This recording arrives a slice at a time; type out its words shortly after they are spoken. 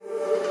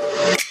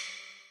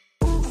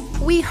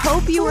We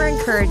hope you were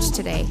encouraged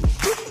today.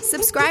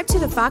 Subscribe to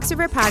the Fox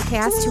River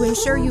Podcast to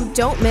ensure you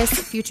don't miss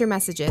future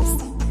messages.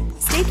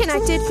 Stay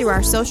connected through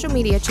our social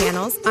media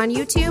channels on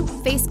YouTube,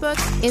 Facebook,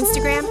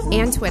 Instagram,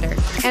 and Twitter.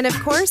 And of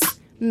course,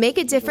 make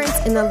a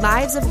difference in the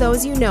lives of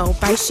those you know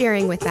by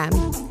sharing with them.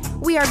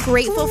 We are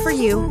grateful for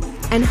you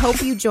and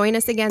hope you join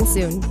us again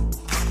soon.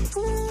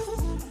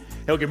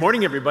 Hey, good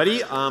morning,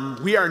 everybody.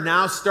 We are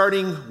now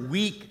starting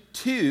week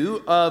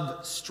 2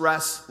 of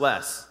Stress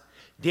Less.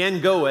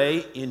 Dan Goe,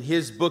 in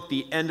his book,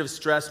 The End of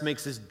Stress,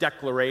 makes this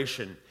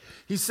declaration.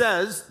 He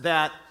says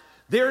that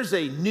there's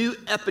a new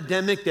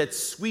epidemic that's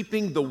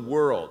sweeping the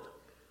world,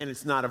 and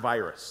it's not a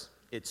virus,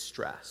 it's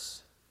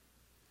stress.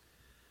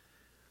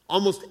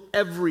 Almost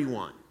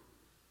everyone,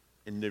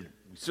 and we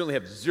certainly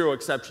have zero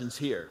exceptions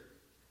here,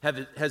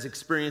 has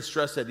experienced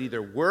stress at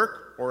either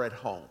work or at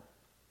home.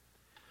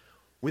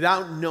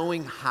 Without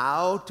knowing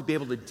how to be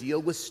able to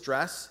deal with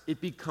stress,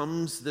 it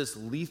becomes this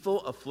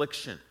lethal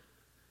affliction.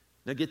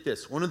 Now get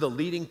this, one of the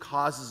leading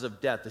causes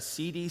of death, the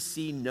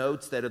CDC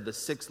notes that of the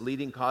 6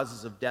 leading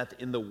causes of death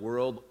in the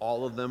world,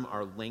 all of them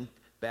are linked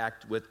back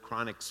with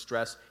chronic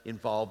stress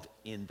involved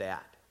in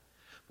that.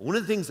 But one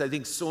of the things I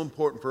think is so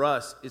important for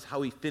us is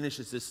how he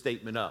finishes this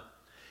statement up.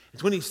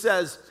 It's when he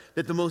says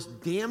that the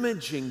most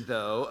damaging,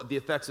 though, of the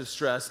effects of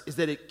stress is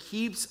that it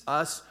keeps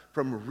us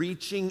from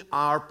reaching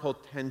our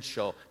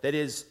potential. That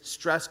is,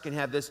 stress can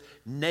have this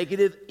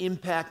negative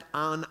impact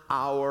on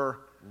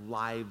our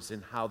lives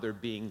and how they're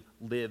being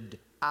lived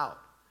out.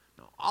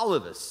 Now, all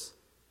of us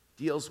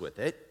deals with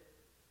it.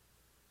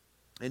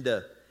 And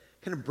to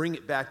kind of bring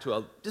it back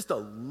to just a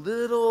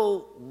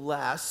little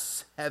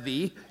less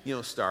heavy,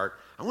 start,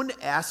 I wanted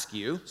to ask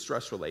you,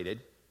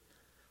 stress-related,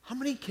 how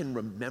many can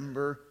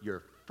remember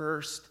your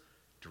first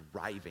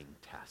driving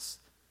test?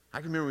 I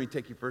can remember when you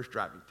take your first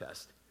driving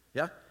test.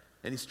 Yeah?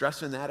 Any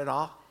stress in that at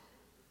all?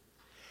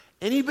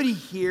 Anybody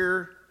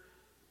here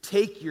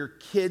take your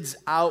kids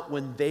out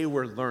when they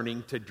were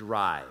learning to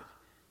drive?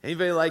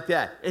 Anybody like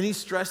that? Any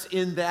stress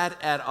in that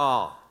at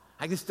all?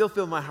 I can still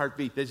feel my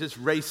heartbeat. They're just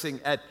racing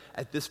at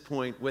this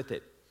point with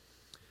it.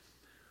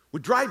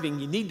 With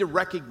driving, you need to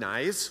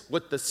recognize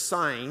what the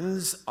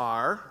signs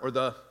are, or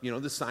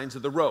the signs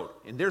of the road.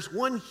 And there's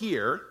one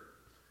here.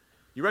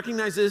 You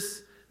recognize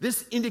this?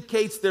 This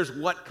indicates there's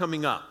what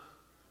coming up?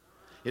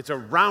 It's a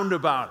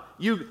roundabout.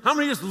 How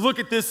many just look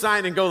at this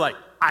sign and go like,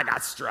 I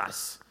got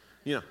stress,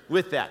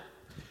 with that?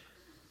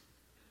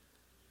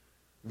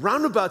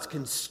 Roundabouts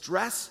can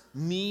stress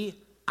me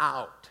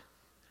out.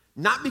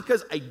 Not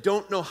because I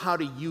don't know how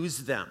to use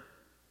them.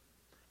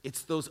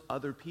 It's those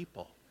other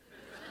people.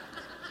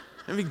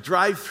 I mean,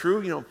 drive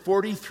through,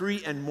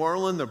 43 and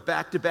Moreland, they're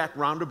back-to-back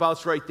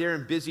roundabouts right there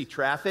in busy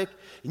traffic.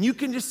 And you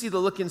can just see the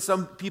look in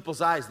some people's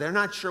eyes. They're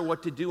not sure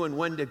what to do and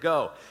when to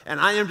go. And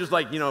I am just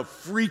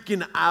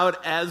freaking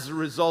out as a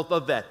result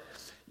of that.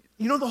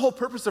 You know the whole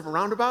purpose of a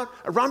roundabout?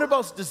 A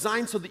roundabout's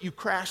designed so that you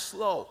crash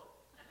slow.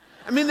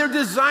 I mean, they're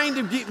designed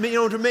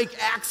to make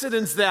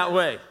accidents that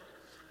way.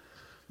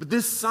 But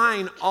this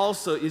sign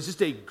also is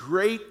just a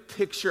great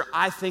picture,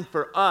 I think,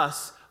 for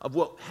us of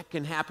what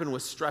can happen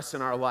with stress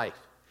in our life.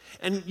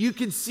 And you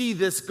can see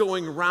this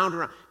going round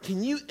and round.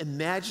 Can you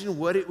imagine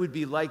what it would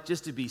be like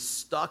just to be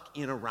stuck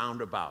in a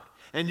roundabout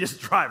and just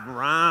drive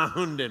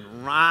round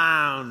and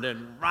round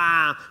and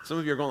round? Some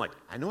of you are going like,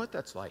 I know what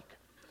that's like.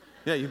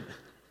 Yeah,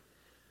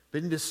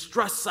 but in the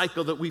stress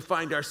cycle that we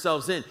find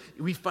ourselves in,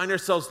 we find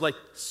ourselves like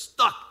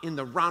stuck in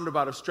the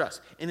roundabout of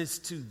stress. And it's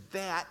to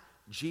that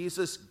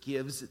Jesus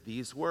gives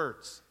these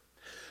words.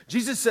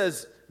 Jesus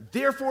says,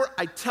 therefore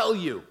I tell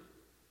you,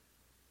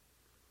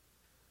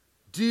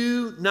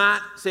 do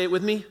not, say it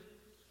with me.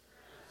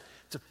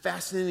 It's a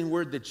fascinating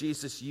word that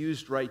Jesus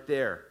used right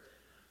there.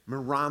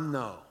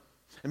 Meramno.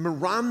 And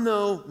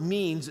meramno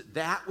means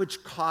that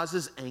which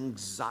causes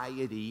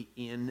anxiety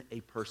in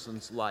a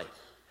person's life.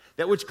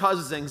 That which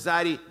causes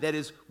anxiety that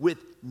is with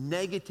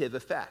negative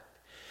effect.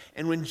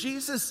 And when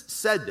Jesus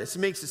said this, he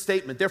makes a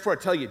statement, therefore I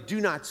tell you,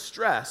 do not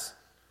stress.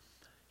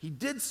 He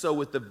did so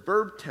with the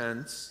verb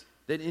tense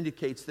that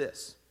indicates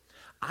this.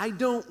 I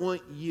don't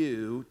want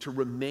you to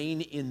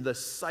remain in the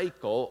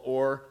cycle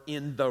or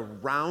in the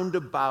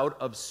roundabout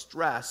of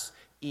stress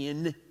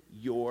in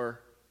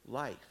your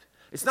life.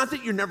 It's not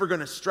that you're never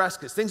going to stress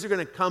because things are going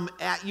to come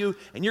at you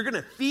and you're going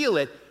to feel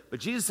it. But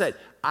Jesus said,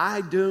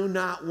 I do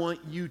not want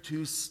you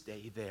to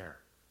stay there.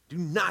 Do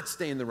not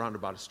stay in the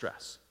roundabout of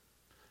stress.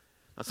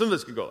 Now, some of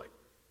us could go like,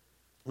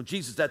 well,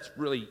 Jesus, that's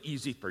really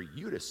easy for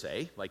you to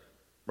say. Like,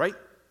 right?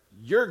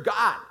 You're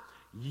God.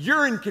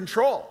 You're in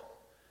control.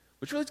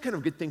 Which really is kind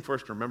of a good thing for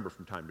us to remember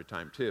from time to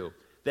time, too,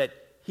 that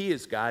He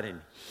is God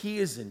and He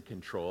is in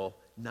control,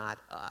 not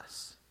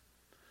us.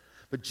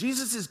 But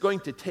Jesus is going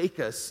to take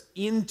us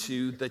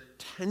into the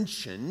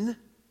tension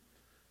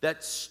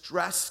that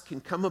stress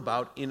can come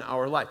about in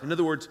our life. In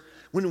other words,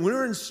 when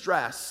we're in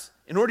stress,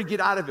 in order to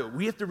get out of it,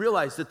 we have to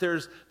realize that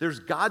there's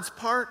God's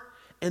part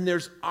and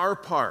there's our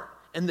part.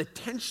 And the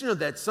tension of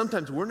that,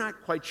 sometimes we're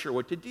not quite sure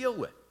what to deal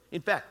with.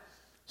 In fact,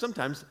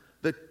 sometimes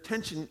the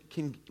tension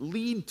can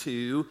lead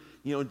to,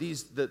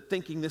 the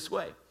thinking this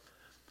way.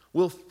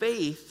 will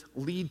faith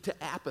lead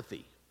to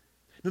apathy?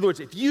 In other words,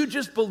 if you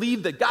just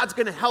believe that God's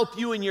going to help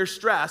you in your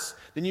stress,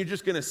 then you're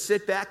just going to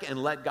sit back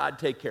and let God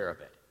take care of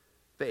it.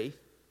 Faith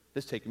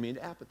has taken me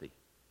into apathy.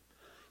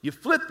 You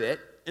flip it,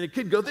 and it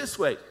could go this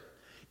way.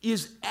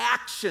 Is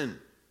action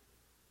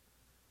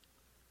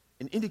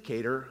an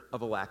indicator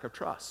of a lack of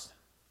trust?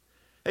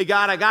 Hey,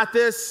 God, I got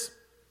this,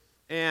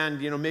 and,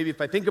 maybe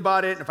if I think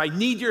about it, if I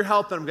need your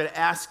help, then I'm going to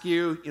ask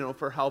you,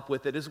 for help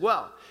with it as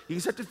well. You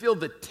just have to feel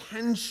the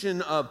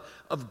tension of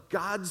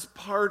God's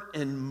part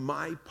and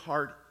my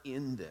part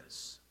in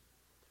this.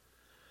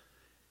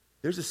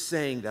 There's a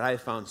saying that I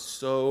found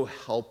so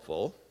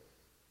helpful,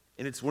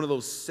 and it's one of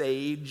those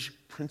sage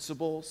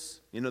principles.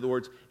 In other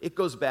words, it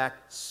goes back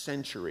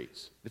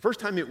centuries. The first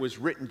time it was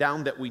written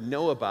down that we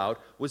know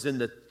about was in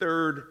the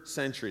 3rd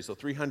century, so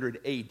 300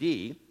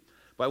 AD,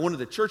 by one of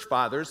the church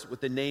fathers with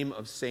the name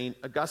of St.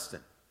 Augustine.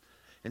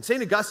 And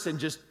St. Augustine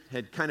just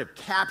had kind of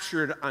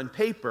captured on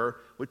paper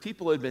what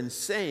people had been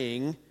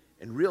saying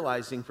and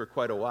realizing for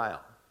quite a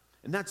while.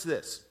 And that's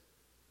this,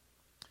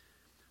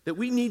 that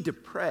we need to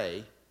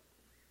pray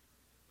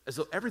as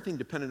though everything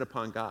depended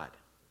upon God,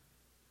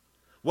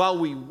 while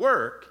we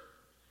work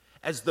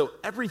as though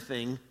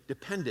everything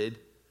depended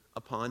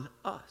upon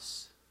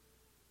us.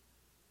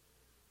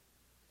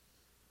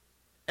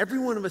 Every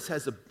one of us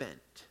has a bent.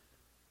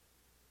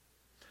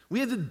 We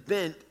have a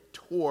bent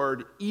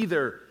toward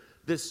either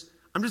this,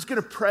 I'm just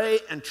going to pray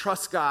and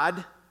trust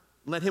God,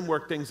 let him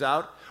work things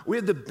out. We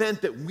have the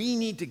bent that we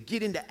need to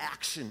get into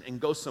action and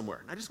go somewhere.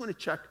 And I just want to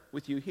check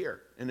with you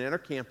here and at our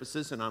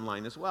campuses and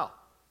online as well.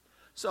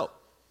 So,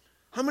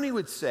 how many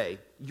would say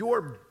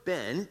your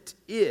bent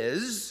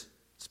is,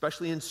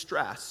 especially in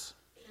stress,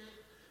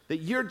 that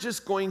you're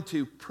just going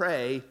to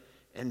pray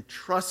and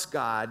trust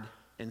God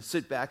and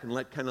sit back and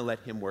let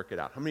him work it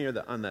out? How many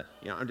are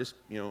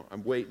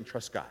I'm wait and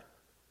trust God?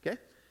 Okay?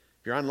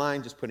 If you're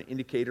online, just put an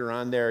indicator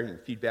on there and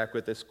feedback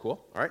with us.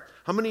 Cool. All right.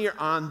 How many are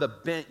on the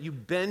bent? You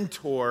bend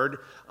toward,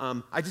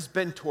 I just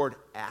bend toward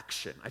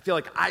action. I feel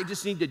like I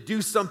just need to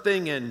do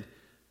something and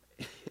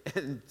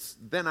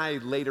then I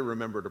later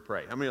remember to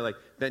pray. How many are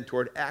bent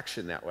toward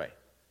action that way?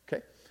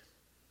 Okay?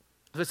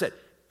 As I said,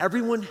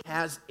 everyone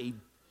has a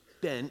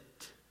bent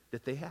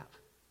that they have.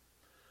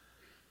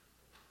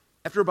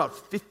 After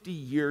about 50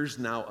 years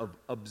now of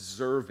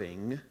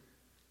observing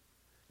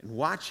and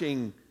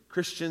watching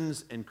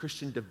Christians and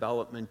Christian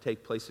development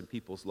take place in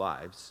people's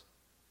lives,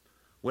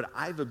 what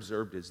I've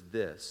observed is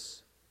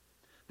this,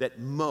 that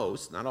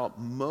most, not all,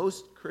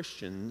 most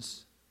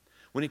Christians,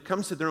 when it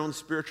comes to their own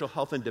spiritual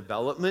health and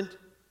development,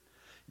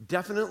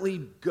 definitely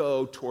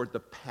go toward the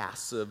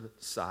passive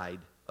side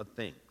of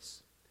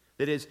things.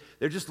 That is,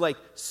 they're just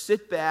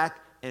sit back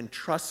and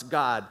trust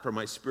God for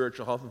my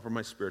spiritual health and for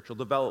my spiritual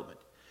development.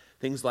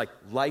 Things like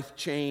life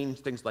change,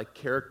 things like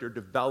character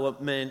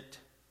development.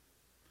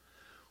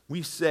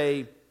 We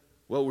say,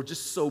 well, we're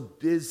just so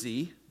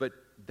busy, but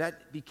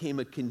that became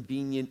a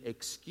convenient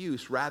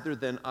excuse rather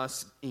than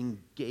us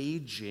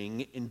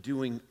engaging in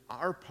doing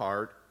our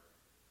part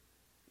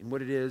in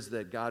what it is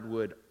that God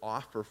would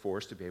offer for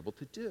us to be able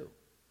to do.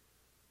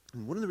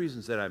 And one of the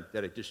reasons that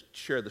I just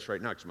share this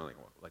right now, because I'm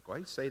why do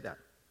you say that?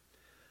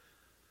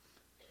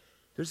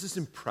 There's this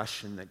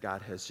impression that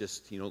God has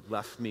just,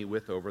 left me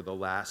with over the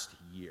last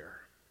year.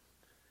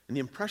 And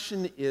the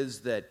impression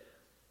is that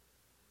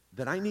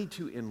I need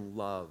to, in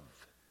love,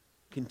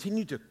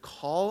 continue to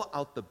call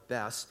out the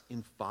best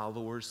in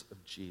followers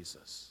of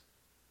Jesus.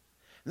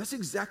 And that's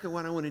exactly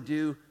what I want to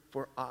do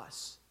for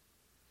us.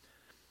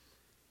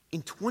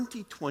 In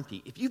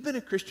 2020, if you've been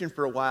a Christian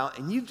for a while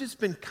and you've just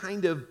been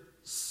kind of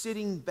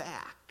sitting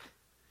back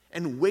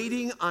and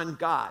waiting on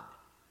God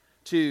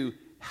to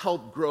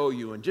help grow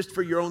you and just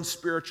for your own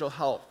spiritual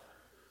health,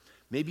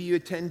 maybe you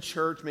attend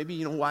church, maybe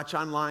you watch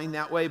online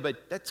that way,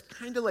 but that's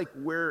kind of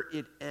where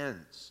it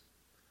ends.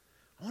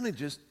 I want to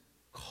just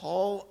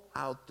call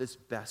out this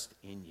best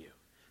in you.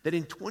 That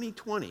in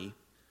 2020,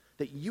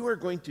 that you are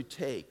going to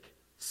take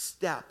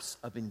steps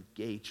of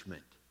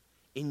engagement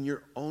in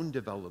your own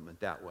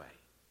development that way.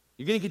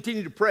 You're going to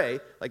continue to pray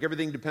like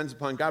everything depends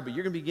upon God, but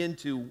you're going to begin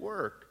to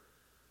work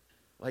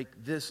like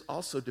this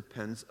also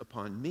depends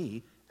upon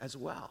me as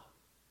well.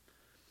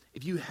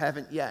 If you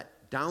haven't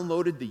yet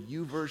downloaded the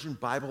YouVersion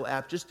Bible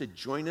app just to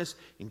join us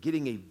in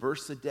getting a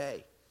verse a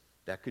day,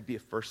 that could be a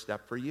first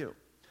step for you.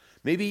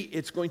 Maybe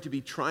it's going to be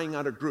trying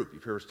out a group.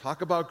 You've heard us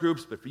talk about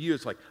groups, but for you,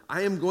 it's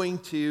I am going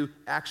to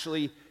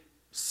actually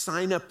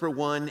sign up for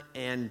one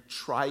and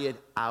try it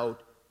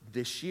out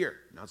this year.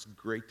 Now, it's a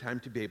great time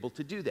to be able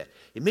to do that.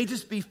 It may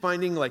just be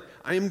finding I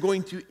am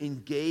going to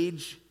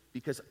engage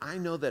because I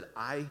know that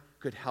I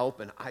could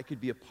help and I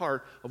could be a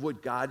part of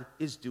what God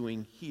is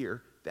doing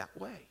here that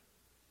way.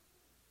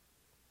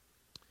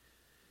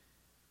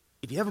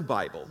 If you have a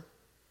Bible,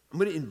 I'm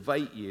going to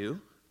invite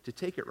you to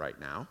take it right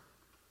now.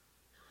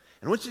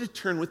 And I want you to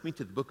turn with me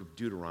to the book of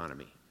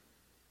Deuteronomy.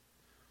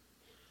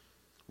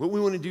 What we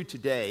want to do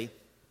today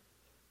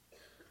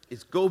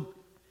is go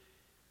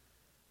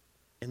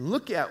and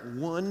look at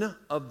one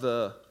of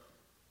the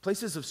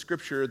places of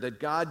Scripture that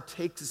God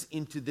takes us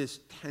into this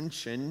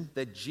tension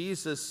that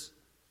Jesus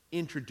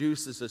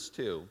introduces us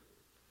to,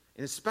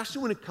 and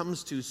especially when it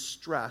comes to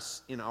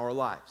stress in our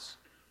lives.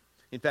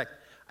 In fact,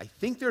 I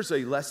think there's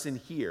a lesson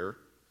here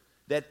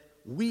that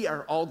we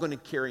are all going to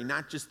carry,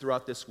 not just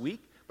throughout this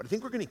week, but I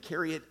think we're going to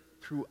carry it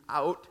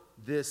throughout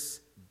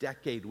this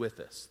decade with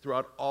us,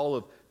 throughout all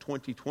of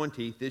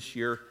 2020, this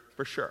year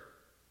for sure.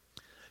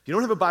 If you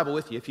don't have a Bible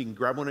with you, if you can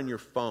grab one on your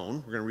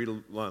phone, we're going to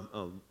read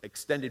an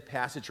extended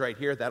passage right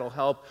here. That'll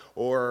help.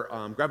 Or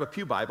grab a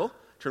pew Bible.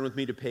 Turn with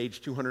me to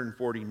page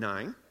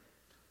 249.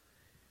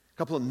 A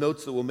couple of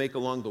notes that we'll make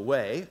along the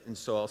way. And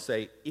so I'll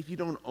say, if you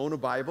don't own a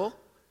Bible,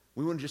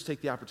 we want to just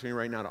take the opportunity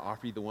right now to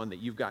offer you the one that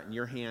you've got in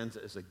your hands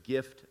as a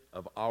gift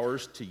of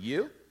ours to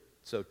you.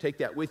 So take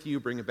that with you.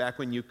 Bring it back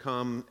when you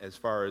come as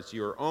far as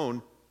your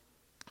own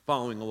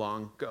following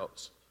along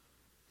goes.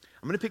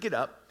 I'm going to pick it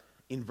up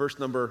in verse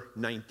number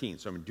 19.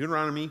 So I'm in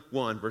Deuteronomy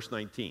 1, verse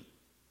 19.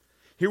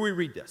 Here we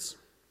read this.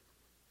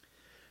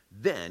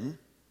 Then,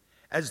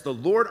 as the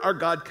Lord our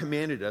God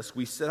commanded us,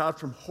 we set out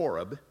from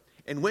Horeb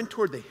and went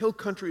toward the hill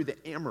country of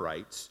the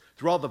Amorites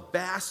through all the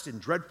vast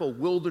and dreadful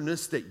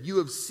wilderness that you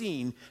have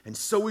seen, and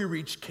so we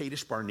reached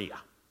Kadesh Barnea.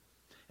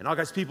 And all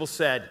God's people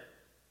said,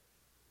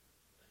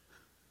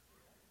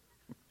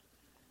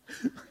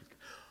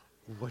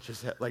 what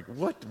just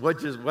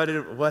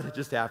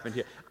happened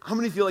here? How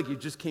many feel like you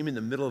just came in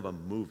the middle of a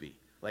movie?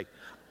 Like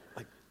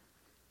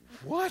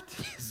what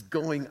is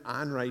going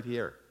on right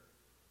here?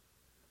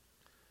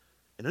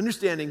 And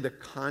understanding the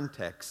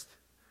context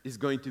is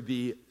going to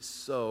be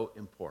so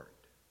important.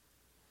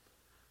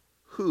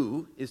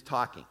 Who is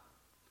talking?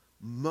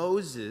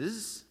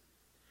 Moses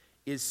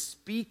is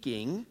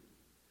speaking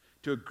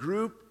to a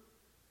group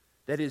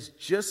that has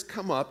just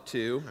come up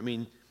to,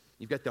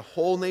 you've got the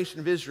whole nation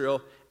of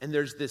Israel, and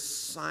there's this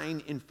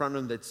sign in front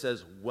of them that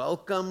says,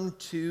 "Welcome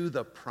to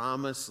the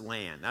Promised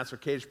Land." That's where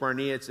Kadesh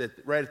Barnea, it's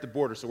right at the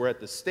border. So we're at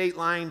the state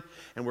line,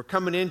 and we're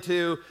coming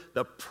into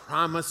the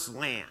Promised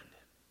Land.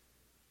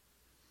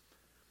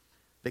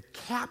 The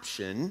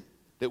caption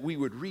that we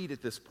would read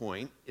at this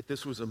point, if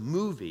this was a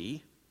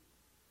movie,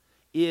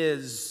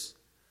 is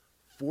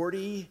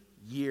 40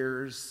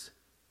 years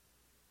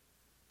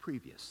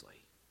previously.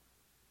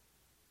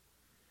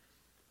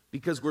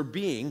 Because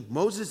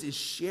Moses is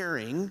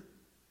sharing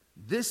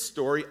this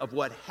story of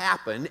what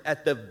happened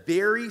at the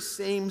very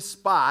same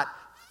spot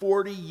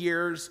 40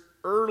 years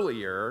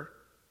earlier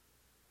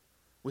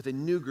with a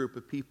new group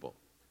of people.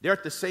 They're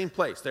at the same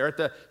place. They're at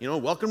the,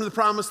 welcome to the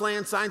Promised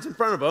Land signs in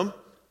front of them.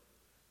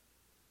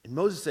 And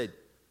Moses said,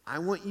 I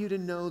want you to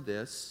know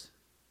this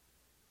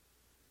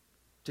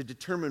to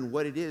determine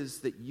what it is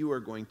that you are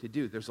going to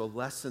do. There's a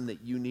lesson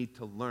that you need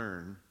to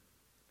learn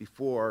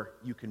before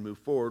you can move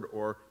forward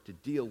or to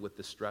deal with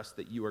the stress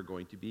that you are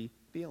going to be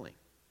feeling.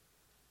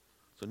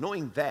 So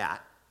knowing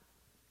that,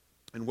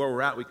 and where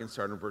we're at, we can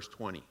start in verse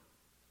 20.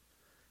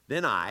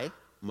 Then I,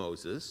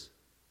 Moses,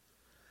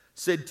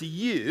 said to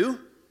you,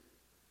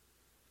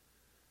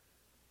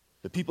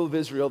 the people of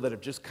Israel that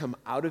have just come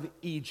out of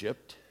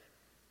Egypt,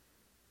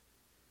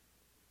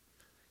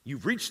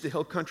 you've reached the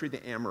hill country of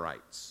the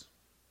Amorites,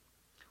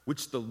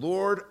 which the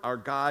Lord our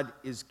God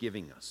is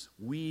giving us.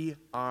 We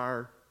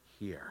are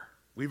here.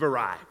 We've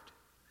arrived.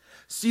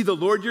 See, the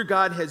Lord your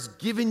God has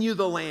given you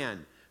the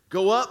land.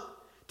 Go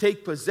up,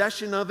 take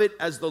possession of it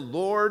as the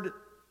Lord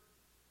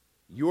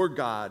your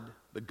God,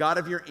 the God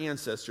of your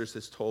ancestors,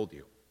 has told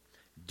you.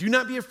 Do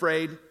not be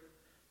afraid.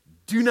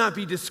 Do not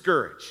be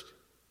discouraged.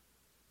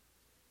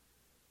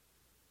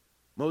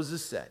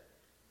 Moses said,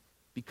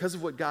 because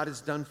of what God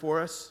has done for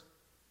us,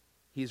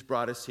 He's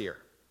brought us here.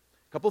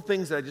 A couple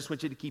things that I just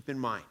want you to keep in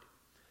mind.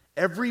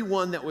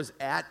 Everyone that was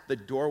at the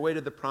doorway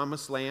to the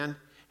Promised Land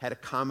had a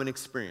common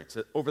experience.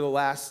 Over the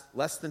last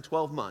less than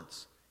 12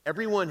 months,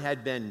 everyone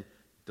had been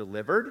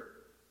delivered,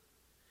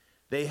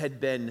 they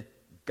had been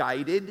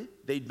guided,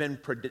 they'd been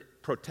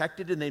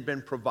protected, and they'd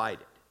been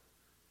provided.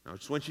 Now, I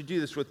just want you to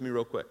do this with me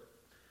real quick.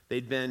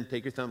 They'd been,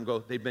 take your thumb and go,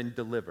 they'd been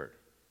delivered.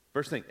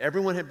 First thing,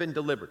 everyone had been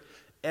delivered.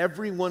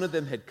 Every one of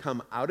them had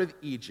come out of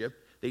Egypt.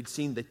 They'd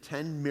seen the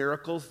 10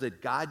 miracles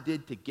that God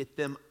did to get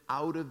them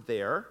out of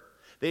there.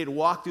 They had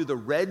walked through the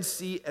Red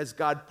Sea as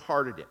God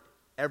parted it.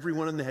 Every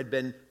one of them had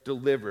been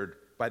delivered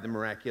by the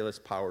miraculous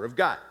power of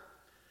God.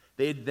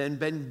 They had then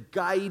been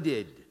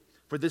guided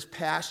for this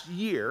past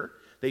year.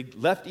 They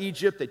left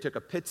Egypt. They took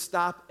a pit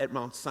stop at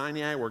Mount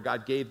Sinai where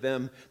God gave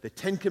them the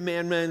 10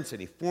 Commandments, and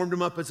He formed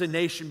them up as a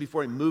nation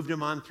before He moved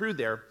them on through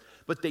there.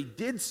 But they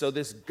did so.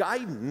 This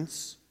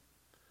guidance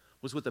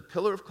was with a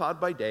pillar of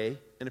cloud by day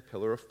and a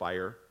pillar of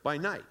fire by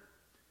night.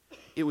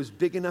 It was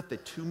big enough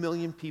that 2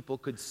 million people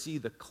could see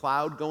the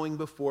cloud going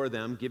before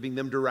them, giving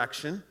them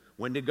direction,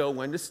 when to go,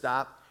 when to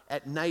stop.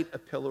 At night, a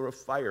pillar of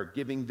fire,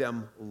 giving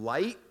them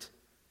light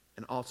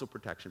and also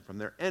protection from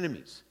their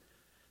enemies.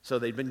 So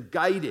they'd been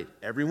guided,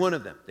 every one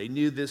of them. They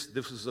knew this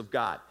was of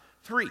God.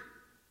 3,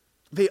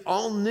 they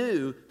all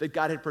knew that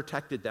God had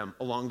protected them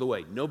along the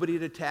way. Nobody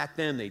had attacked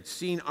them. They'd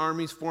seen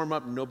armies form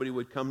up, and nobody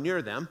would come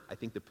near them. I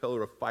think the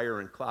pillar of fire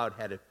and cloud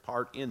had a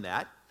part in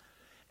that.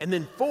 And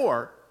then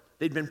 4,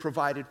 they'd been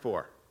provided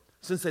for.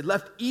 Since they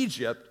left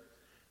Egypt,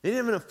 they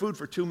didn't have enough food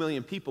for 2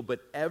 million people, but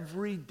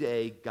every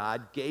day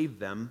God gave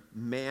them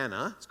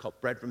manna. It's called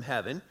bread from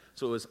heaven.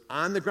 So it was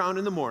on the ground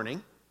in the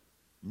morning.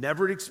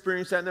 Never had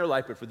experienced that in their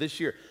life, but for this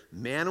year,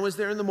 manna was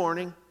there in the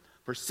morning.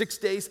 For 6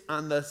 days,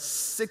 on the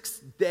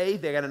 6th day,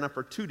 they got enough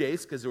for 2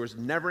 days because there was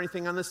never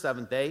anything on the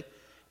 7th day.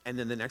 And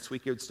then the next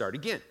week, it would start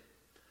again.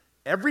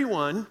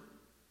 Everyone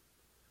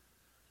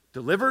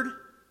delivered,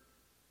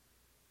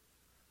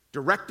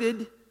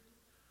 directed,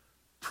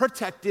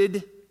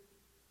 protected,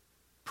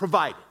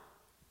 provided.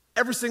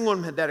 Every single one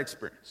of them had that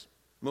experience.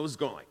 Moses is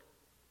going like,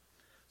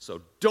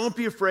 so don't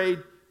be afraid,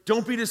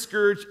 don't be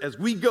discouraged as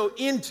we go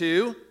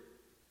into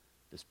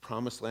this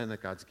promised land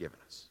that God's given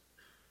us.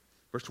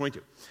 Verse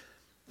 22.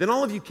 Then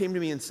all of you came to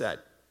me and said,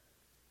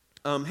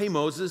 hey,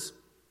 Moses,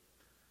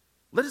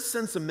 let us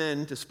send some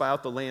men to spy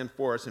out the land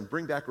for us and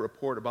bring back a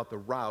report about the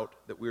route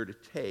that we are to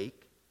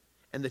take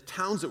and the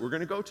towns that we're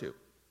going to go to.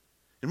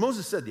 And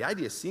Moses said, the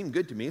idea seemed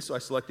good to me, so I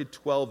selected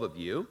 12 of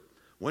you,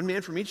 1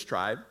 man from each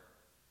tribe.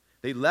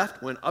 They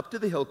left, went up to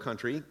the hill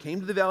country, came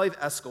to the valley of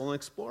Eshcol, and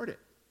explored it.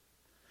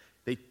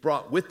 They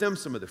brought with them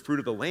some of the fruit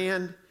of the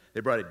land.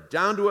 They brought it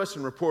down to us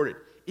and reported,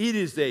 it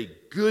is a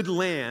good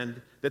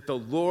land that the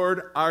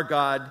Lord our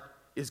God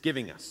is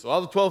giving us. So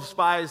all the 12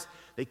 spies,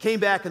 they came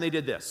back and they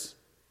did this.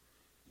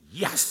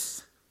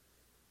 Yes,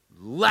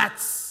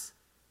 let's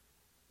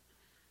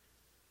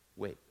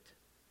wait.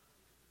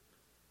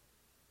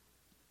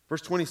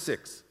 Verse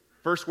 26,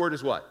 first word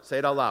is what? Say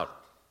it out loud.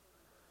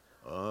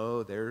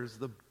 Oh, there's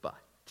the but.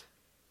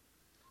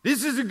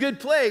 This is a good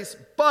place,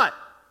 but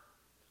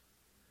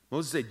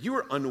Moses said, you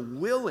are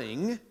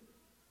unwilling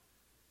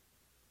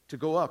to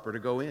go up or to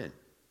go in.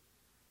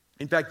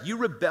 In fact, you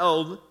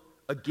rebelled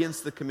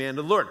against the command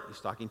of the Lord. He's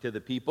talking to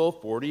the people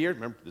 40 years.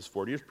 Remember, this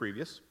 40 years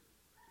previous.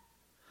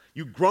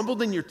 You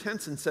grumbled in your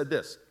tents and said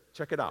this.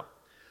 Check it out.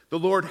 The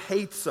Lord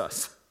hates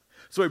us.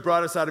 So he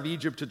brought us out of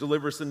Egypt to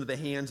deliver us into the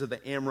hands of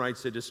the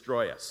Amorites to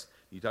destroy us.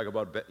 You talk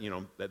about,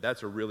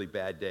 that's a really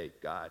bad day.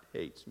 God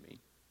hates me.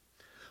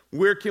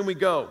 Where can we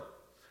go?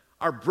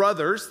 Our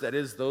brothers, that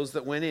is those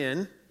that went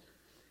in,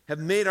 have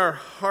made our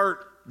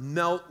heart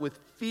melt with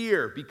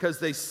fear because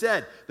they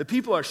said, the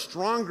people are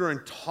stronger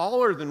and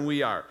taller than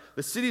we are.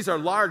 The cities are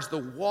large. The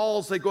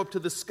walls, they go up to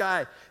the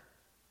sky.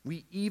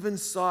 We even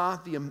saw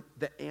the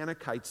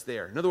Anakites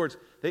there. In other words,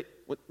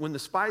 when the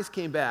spies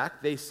came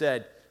back, they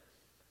said,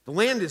 the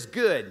land is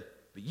good,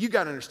 but you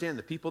got to understand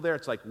the people there.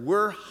 It's like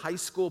we're high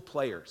school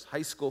players,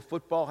 high school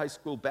football, high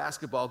school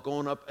basketball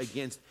going up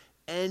against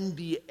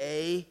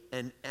NBA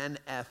and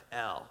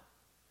NFL.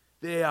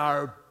 They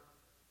are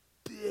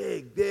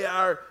big. They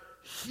are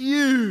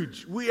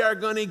huge. We are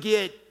going to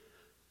get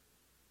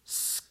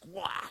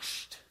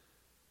squashed.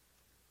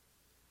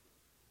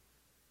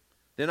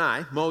 Then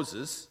I,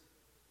 Moses,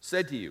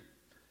 said to you,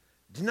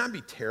 do not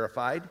be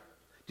terrified.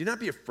 Do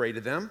not be afraid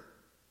of them.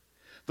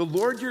 The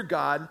Lord your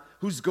God,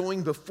 who's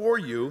going before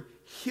you,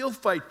 he'll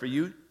fight for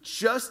you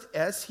just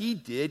as he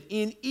did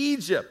in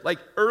Egypt, like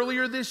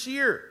earlier this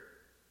year,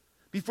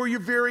 before your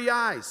very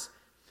eyes.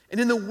 And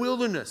in the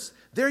wilderness,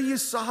 there you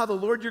saw how the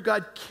Lord your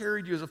God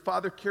carried you as a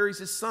father carries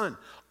his son.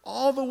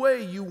 All the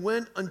way you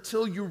went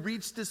until you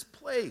reached this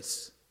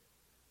place.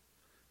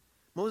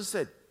 Moses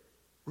said,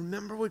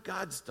 remember what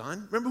God's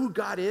done? Remember who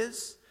God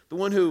is? The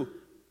one who,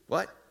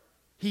 what?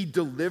 He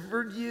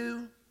delivered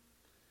you.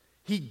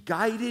 He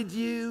guided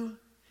you.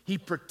 He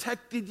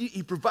protected you.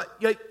 He provided.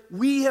 Like,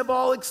 we have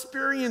all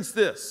experienced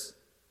this.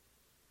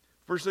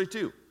 Verse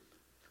 32.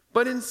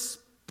 But in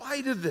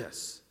spite of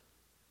this,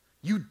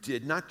 you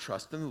did not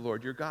trust in the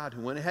Lord your God,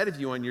 who went ahead of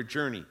you on your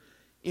journey,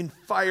 in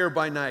fire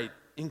by night,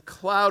 in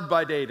cloud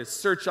by day, to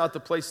search out the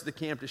place of the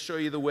camp, to show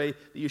you the way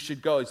that you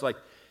should go. It's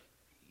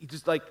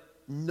like,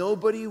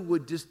 nobody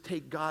would just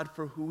take God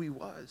for who he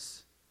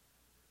was.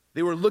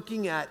 They were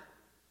looking at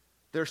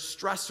their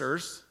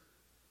stressors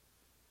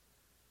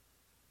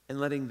and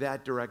letting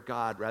that direct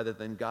God rather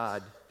than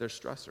God their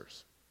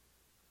stressors.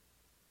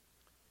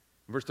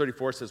 Verse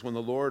 34 says, when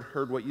the Lord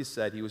heard what you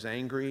said, he was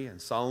angry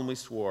and solemnly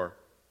swore,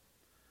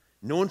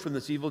 no one from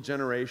this evil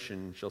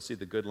generation shall see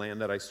the good land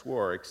that I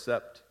swore,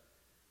 except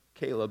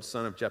Caleb,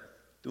 son of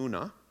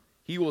Jephunneh.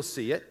 He will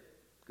see it,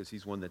 because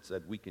he's one that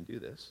said, we can do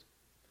this.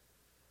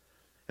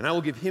 And I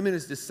will give him and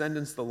his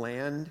descendants the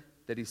land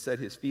that he set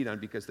his feet on,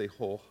 because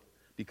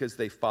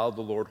they followed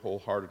the Lord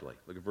wholeheartedly.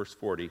 Look at verse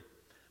 40.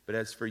 But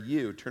as for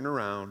you, turn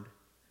around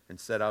and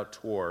set out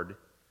toward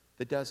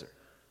the desert.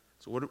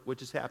 So what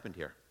just happened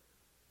here?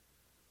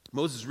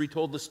 Moses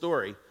retold the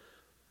story.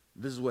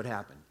 This is what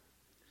happened.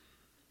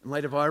 In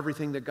light of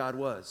everything that God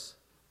was,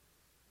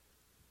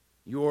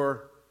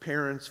 your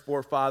parents,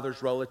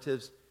 forefathers,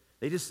 relatives,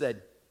 they just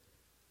said,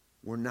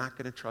 we're not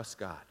going to trust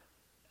God.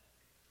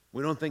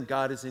 We don't think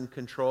God is in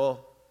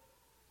control,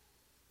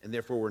 and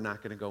therefore we're not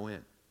going to go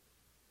in.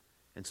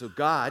 And so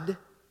God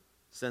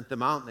sent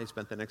them out, and they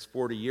spent the next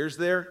 40 years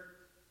there,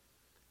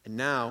 and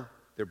now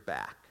they're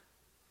back.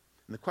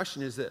 And the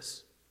question is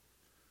this: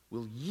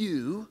 will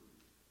you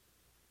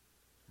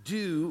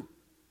do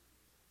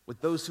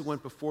what those who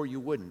went before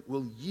you wouldn't?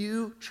 Will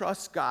you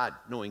trust God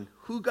knowing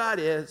who God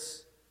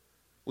is?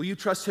 Will you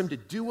trust him to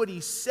do what he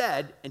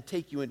said and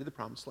take you into the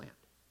promised land?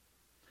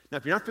 Now,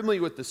 if you're not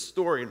familiar with the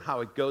story and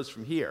how it goes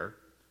from here,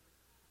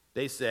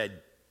 they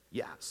said,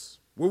 yes,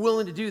 we're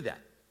willing to do that.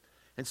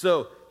 And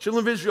so,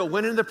 children of Israel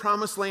went into the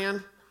promised land,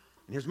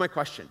 and here's my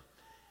question.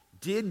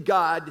 Did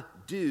God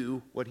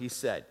do what he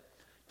said?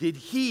 Did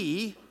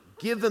he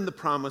give them the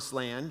promised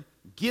land,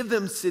 give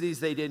them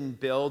cities they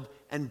didn't build,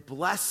 and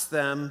bless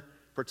them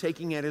for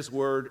taking at his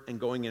word and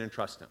going in and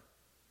trust him?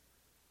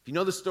 If you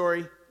know the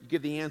story, you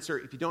give the answer.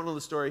 If you don't know the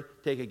story,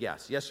 take a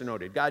guess. Yes or no?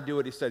 Did God do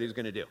what he said he was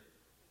going to do?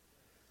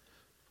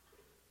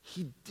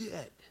 He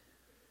did.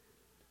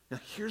 Now,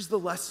 here's the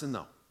lesson,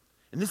 though.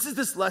 And this is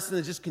this lesson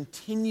that just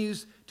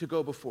continues to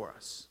go before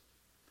us.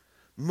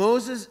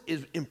 Moses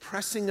is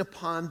impressing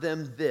upon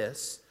them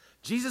this.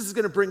 Jesus is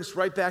going to bring us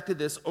right back to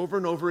this over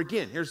and over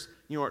again. Here's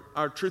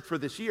our truth for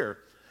this year.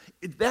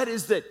 That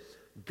is that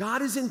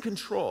God is in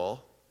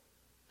control,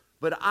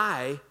 but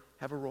I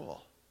have a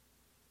role.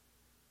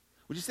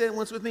 Would you say that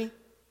once with me?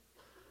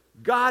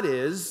 God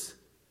is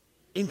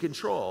in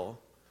control,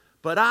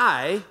 but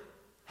I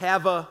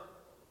have a...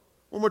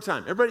 One more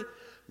time, everybody.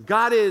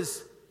 God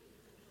is,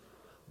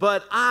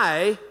 but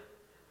I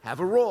have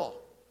a role.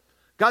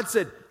 God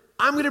said,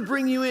 I'm going to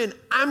bring you in.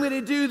 I'm going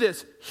to do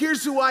this.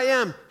 Here's who I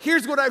am.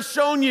 Here's what I've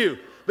shown you.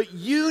 But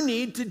you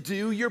need to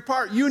do your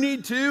part. You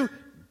need to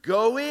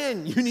go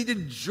in. You need to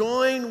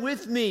join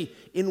with me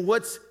in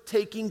what's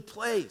taking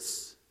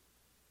place.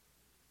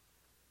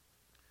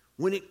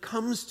 When it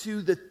comes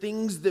to the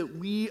things that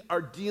we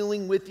are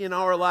dealing with in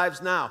our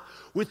lives now,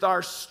 with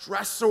our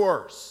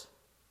stressors,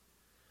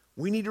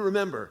 we need to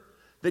remember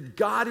that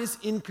God is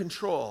in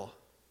control,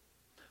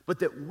 but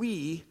that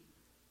we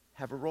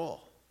have a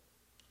role.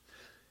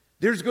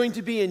 There's going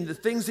to be in the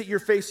things that you're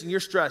facing, your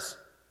stress,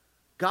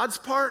 God's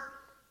part,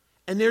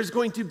 and there's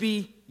going to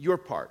be your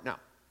part. Now,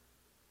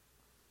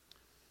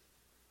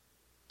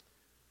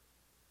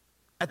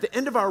 at the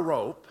end of our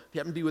rope, if you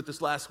happened to be with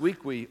us last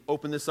week, we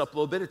opened this up a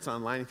little bit. It's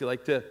online if you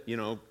like to,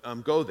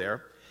 go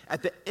there.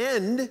 At the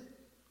end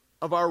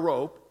of our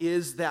rope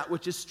is that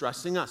which is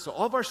stressing us. So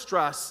all of our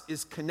stress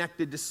is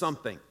connected to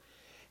something.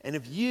 And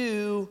if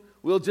you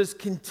will just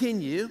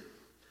continue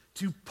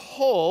to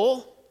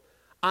pull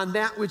on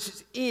that which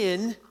is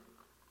in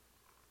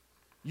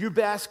your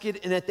basket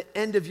and at the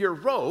end of your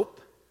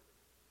rope,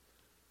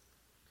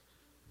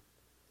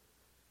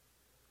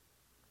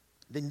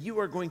 then you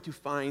are going to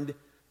find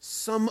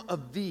some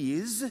of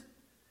these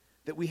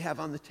that we have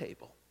on the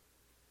table.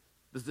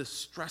 There's the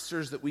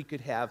stressors that we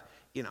could have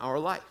in our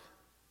life.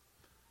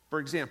 For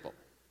example,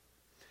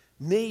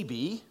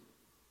 maybe,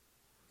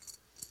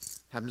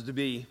 happens to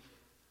be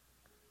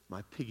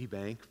my piggy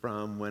bank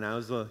from when I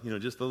was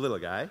just a little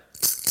guy.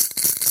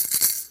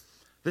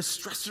 The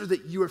stressor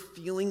that you are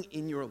feeling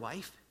in your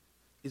life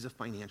is a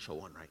financial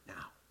one right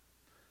now.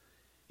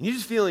 And you're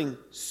just feeling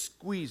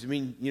squeezed.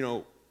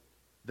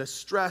 The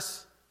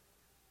stress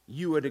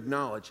you would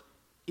acknowledge,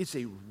 it's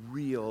a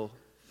real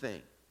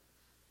thing.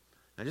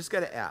 I just got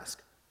to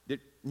ask,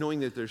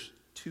 knowing that there's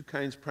two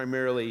kinds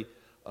primarily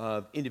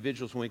of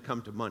individuals when we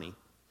come to money,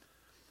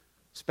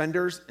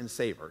 spenders and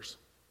savers.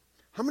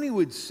 How many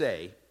would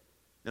say,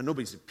 now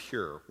nobody's a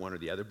pure one or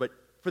the other, but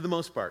for the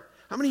most part,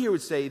 how many here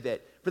would say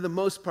that for the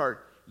most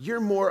part, you're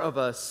more of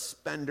a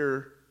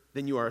spender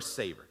than you are a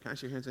saver? Can I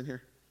see your hands in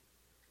here?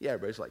 Yeah,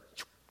 everybody's like,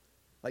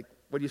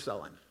 what are you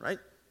selling, right?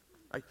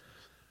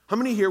 How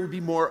many here would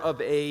be more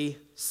of a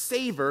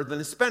saver than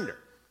a spender?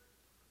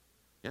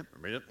 Yeah,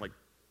 very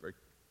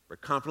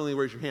confidently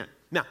raise your hand.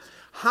 Now,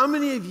 how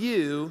many of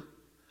you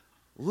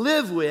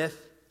live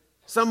with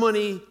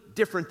somebody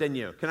different than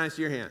you? Can I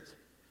see your hands?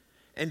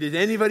 And did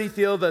anybody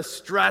feel the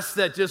stress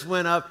that just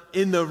went up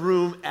in the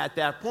room at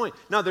that point?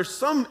 Now, there's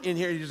some in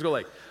here you just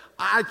go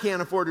I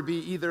can't afford to be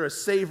either a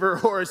saver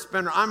or a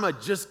spender. I'm a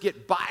just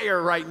get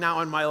buyer right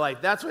now in my life.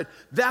 That's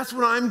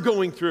what I'm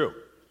going through.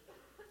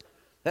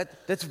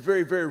 That's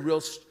very, very real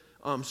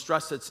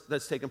stress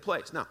that's taking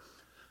place. Now,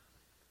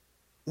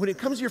 when it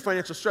comes to your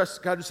financial stress,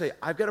 God would say,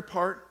 I've got a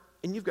part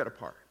and you've got a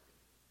part.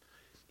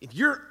 If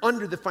you're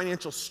under the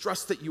financial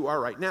stress that you are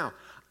right now,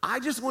 I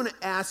just want to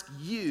ask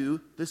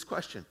you this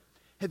question.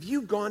 Have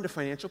you gone to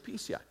financial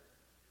peace yet?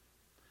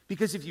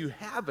 Because if you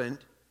haven't,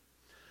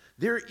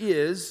 there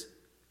is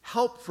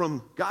help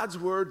from God's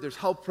word. There's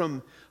help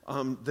from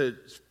the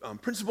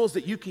principles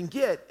that you can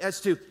get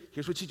as to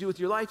here's what you do with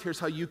your life. Here's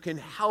how you can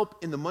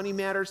help in the money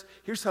matters.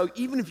 Here's how,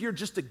 even if you're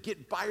just a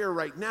get buyer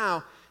right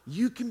now,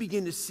 you can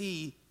begin to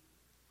see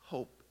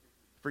hope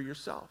for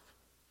yourself.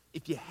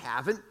 If you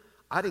haven't,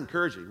 I'd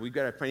encourage you. We've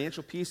got a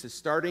financial piece that's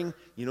starting,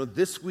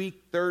 this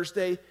week,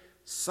 Thursday.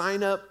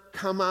 Sign up,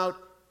 come out,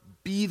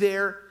 be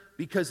there,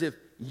 because if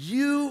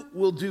you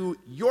will do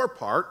your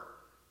part,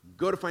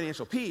 go to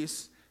financial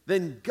peace,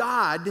 then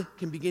God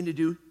can begin to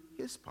do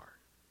his part.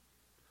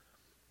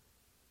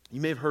 You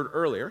may have heard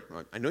earlier,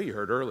 I know you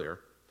heard earlier,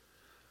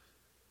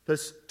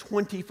 this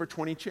 20 for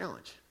 20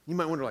 challenge. You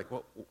might wonder,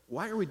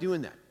 why are we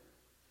doing that?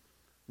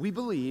 We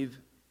believe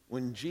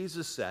when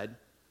Jesus said,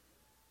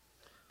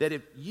 that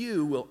if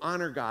you will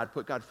honor God,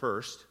 put God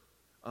first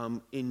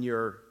in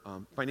your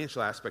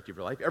financial aspect of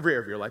your life, every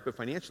area of your life, but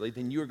financially,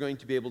 then you are going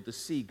to be able to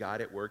see God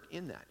at work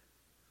in that.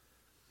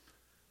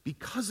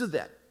 Because of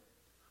that,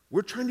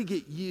 we're trying to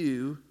get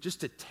you just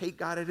to take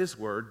God at his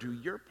word, do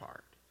your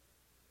part,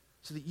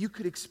 so that you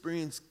could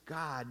experience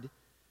God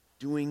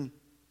doing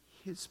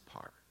his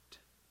part.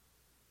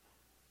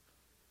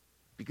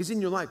 Because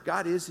in your life,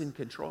 God is in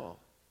control,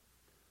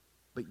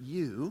 but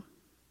you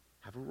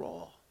have a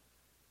role.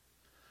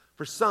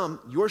 For some,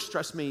 your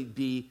stress may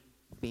be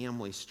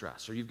family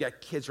stress, or you've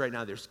got kids right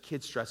now, there's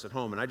kid stress at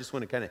home, and I just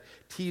want to kind of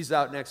tease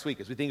out next week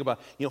as we think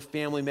about,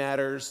 family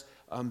matters.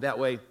 That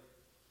way,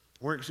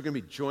 we're actually going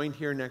to be joined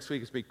here next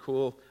week. It's going to be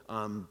cool.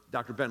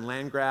 Dr. Ben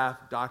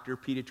Landgraf, doctor,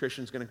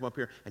 pediatrician, is going to come up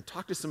here and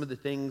talk to some of the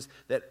things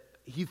that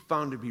he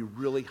found to be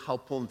really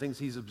helpful and things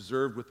he's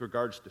observed with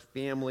regards to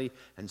family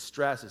and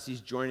stress as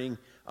he's joining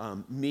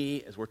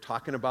me as we're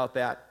talking about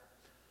that.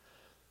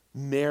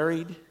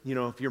 Married,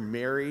 if you're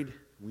married,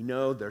 we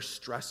know there's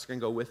stress can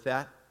go with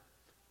that.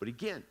 But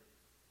again,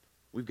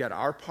 we've got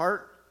our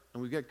part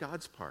and we've got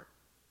God's part.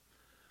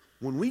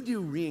 When we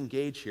do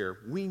re-engage here,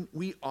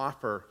 we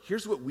offer,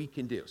 here's what we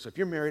can do. So if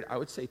you're married, I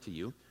would say to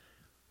you,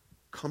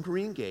 come to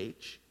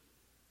re-engage.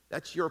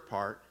 That's your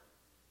part.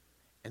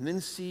 And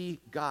then see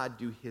God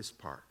do his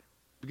part.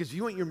 Because if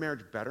you want your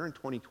marriage better in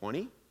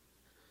 2020,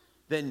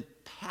 then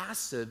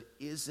passive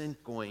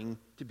isn't going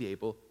to be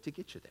able to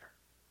get you there.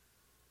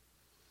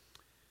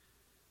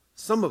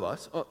 Some of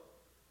us,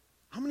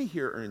 how many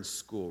here are in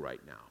school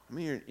right now? How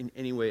many are in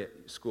any way at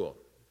school?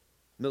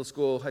 Middle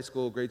school, high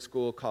school, grade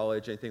school,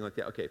 college, anything like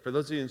that? Okay, for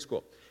those of you in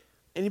school.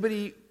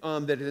 Anybody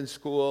that is in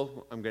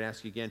school, I'm going to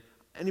ask you again,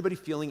 anybody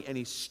feeling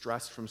any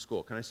stress from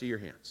school? Can I see your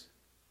hands?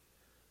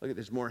 Look,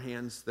 there's more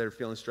hands that are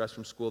feeling stress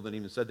from school than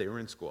even said they were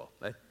in school.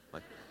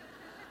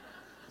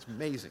 It's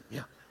amazing,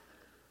 yeah.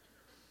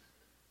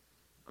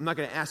 I'm not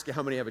going to ask you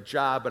how many have a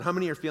job, but how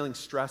many are feeling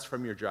stress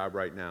from your job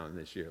right now in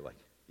this year?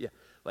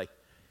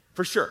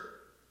 For sure.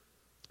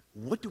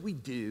 What do we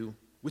do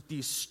with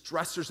these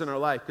stressors in our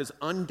life? Because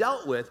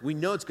undealt with, we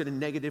know it's going to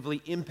negatively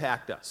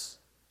impact us.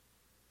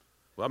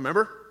 Well,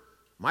 remember,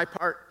 my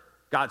part,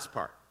 God's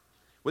part.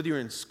 Whether you're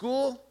in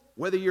school,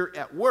 whether you're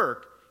at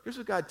work, here's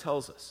what God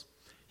tells us.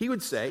 He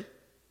would say,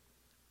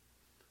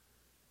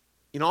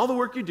 in all the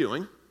work you're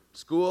doing,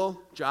 school,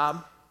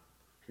 job,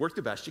 work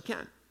the best you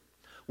can.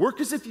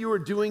 Work as if you were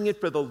doing it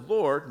for the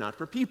Lord, not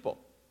for people.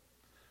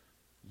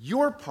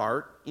 Your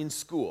part in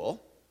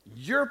school,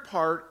 your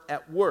part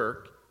at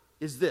work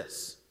is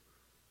this.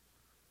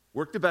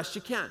 Work the best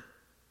you can.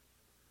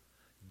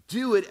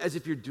 Do it as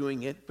if you're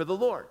doing it for the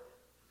Lord.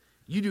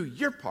 You do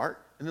your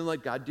part, and then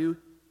let God do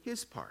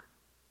his part.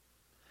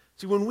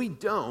 See, when we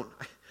don't,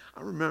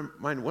 I remember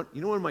what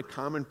my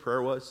common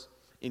prayer was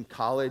in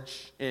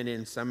college and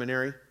in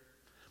seminary?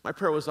 My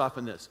prayer was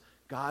often this: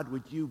 God,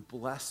 would you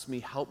bless me,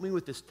 help me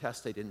with this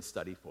test I didn't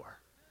study for?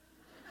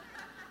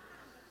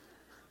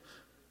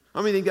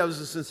 How many think that was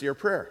a sincere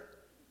prayer?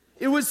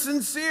 It was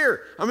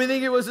sincere. How many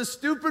think it was a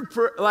stupid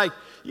prayer?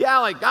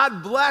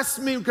 God bless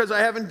me because I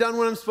haven't done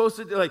what I'm supposed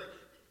to do.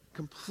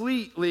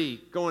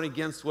 Completely going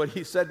against what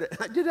he said.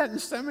 I did that in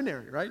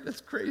seminary, right?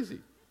 That's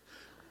crazy.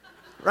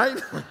 Right?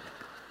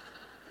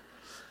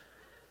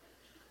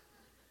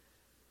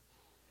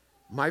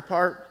 My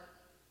part,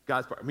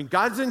 God's part.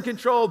 God's in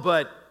control,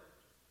 but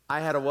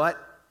I had a what?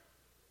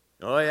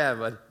 Oh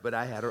yeah, but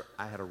I had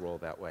a role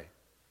that way.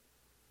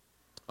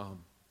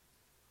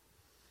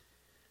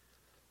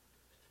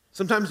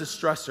 Sometimes a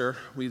stressor,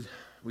 we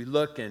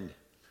look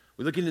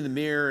into the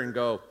mirror and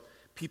go,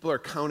 people are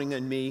counting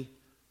on me.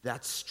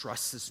 That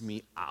stresses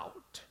me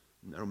out.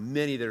 There are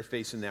many that are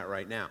facing that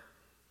right now.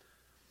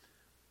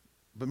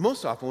 But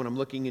most often when I'm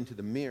looking into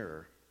the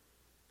mirror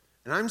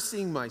and I'm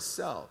seeing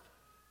myself,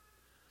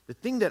 the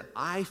thing that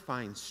I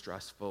find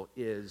stressful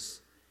is,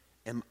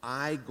 am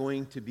I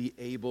going to be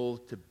able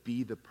to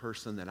be the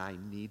person that I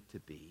need to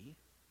be?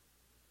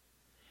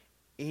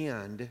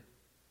 And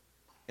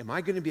am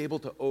I going to be able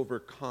to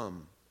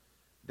overcome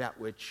that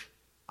which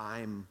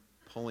I'm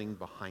pulling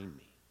behind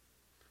me?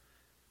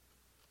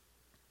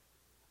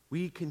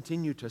 We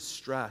continue to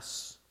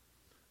stress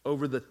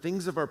over the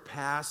things of our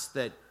past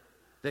that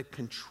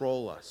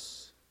control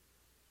us.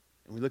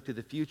 And we look to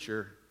the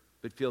future,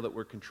 but feel that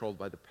we're controlled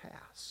by the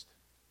past.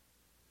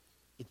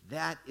 If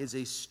that is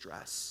a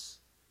stress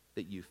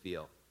that you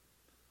feel,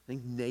 I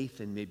think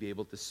Nathan may be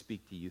able to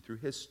speak to you through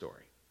his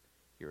story.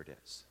 Here it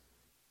is.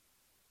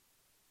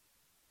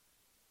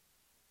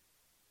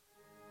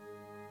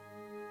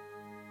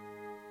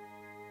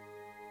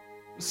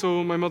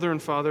 So my mother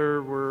and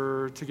father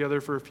were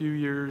together for a few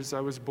years. I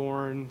was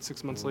born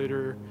 6 months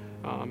later,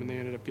 and they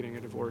ended up getting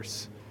a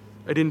divorce.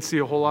 I didn't see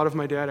a whole lot of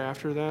my dad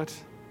after that.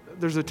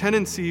 There's a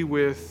tendency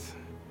with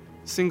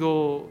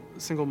single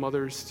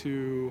mothers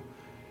to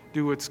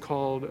do what's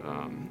called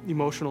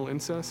emotional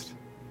incest,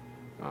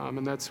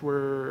 and that's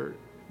where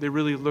they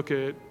really look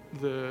at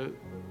the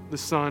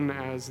son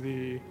as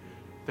the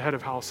head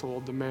of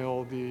household, the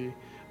male,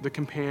 the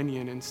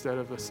companion instead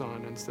of a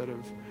son, instead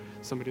of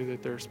somebody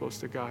that they're supposed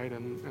to guide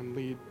and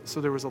lead.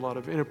 So there was a lot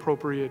of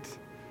inappropriate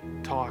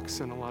talks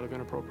and a lot of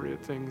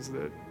inappropriate things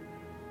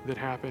that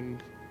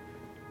happened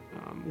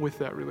with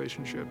that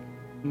relationship.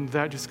 And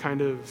that just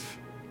kind of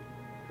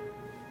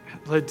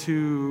led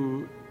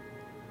to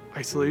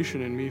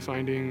isolation and me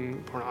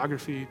finding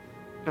pornography.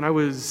 And I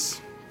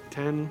was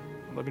 10,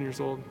 11 years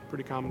old,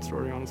 pretty common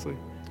story, honestly.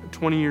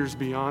 20 years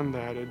beyond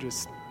that, it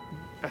just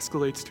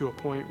escalates to a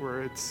point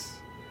where it's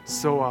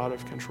so out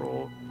of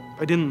control.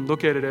 I didn't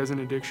look at it as an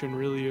addiction,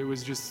 really. It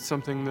was just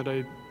something that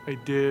I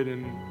did,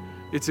 and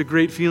it's a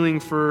great feeling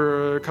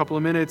for a couple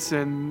of minutes,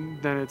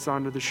 and then it's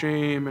on to the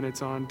shame, and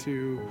it's on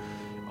to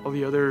all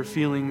the other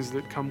feelings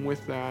that come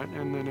with that,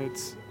 and then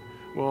it's,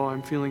 well,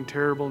 I'm feeling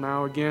terrible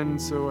now again,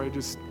 so I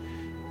just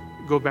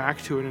go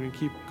back to it, and I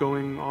keep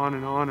going on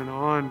and on and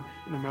on.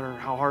 No matter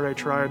how hard I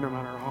tried, no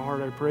matter how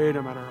hard I prayed,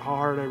 no matter how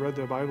hard I read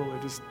the Bible,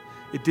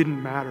 it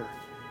didn't matter.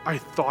 I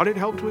thought it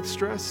helped with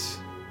stress,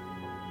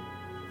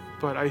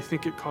 but I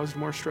think it caused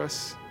more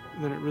stress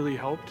than it really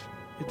helped.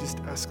 It just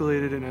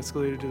escalated and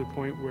escalated to the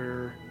point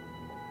where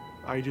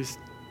I just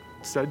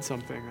said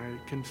something.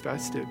 I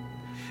confessed it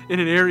in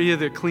an area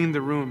that cleaned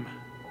the room.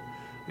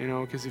 You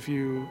know, because if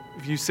you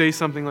say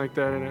something like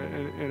that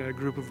in a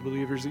group of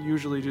believers, it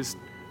usually just,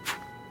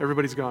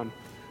 everybody's gone.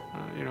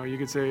 You know, you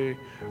could say,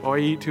 oh, I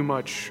eat too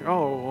much.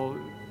 Oh, well,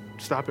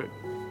 stop it.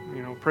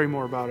 You know, pray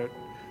more about it.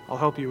 I'll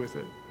help you with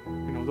it.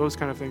 You know, those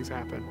kind of things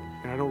happen.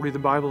 And I don't read the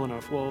Bible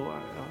enough. Well,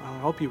 I'll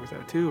help you with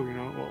that too. You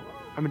know, well,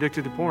 I'm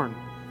addicted to porn.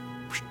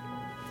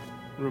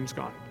 The room's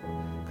gone.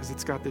 Because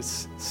it's got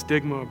this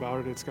stigma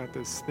about it. It's got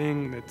this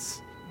thing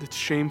that's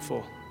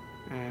shameful.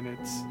 And it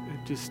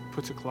just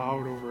puts a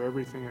cloud over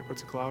everything. It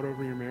puts a cloud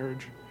over your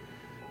marriage.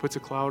 It puts a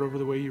cloud over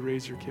the way you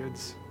raise your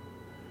kids.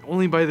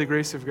 Only by the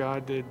grace of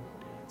God did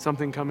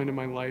something come into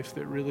my life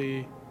that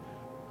really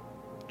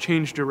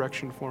changed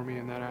direction for me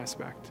in that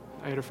aspect.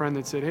 I had a friend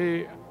that said,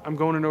 hey, I'm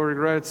going to No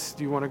Regrets.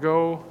 Do you want to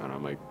go? And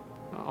I'm like,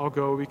 I'll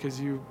go because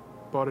you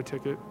bought a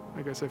ticket.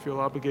 I guess I feel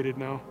obligated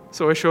now.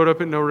 So I showed up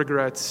at No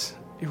Regrets.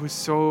 It was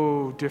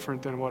so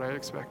different than what I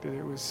expected.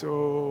 It was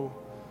so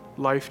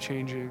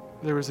life-changing.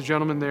 There was a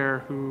gentleman there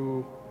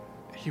who,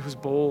 he was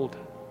bold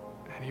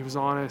and he was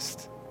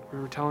honest. We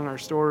were telling our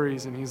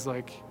stories and he's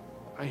like,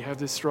 I have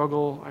this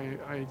struggle.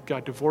 I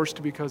got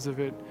divorced because of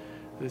it.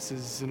 This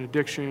is an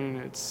addiction.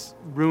 It's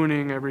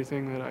ruining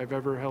everything that I've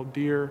ever held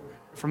dear.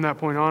 From that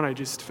point on, I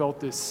just felt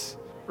this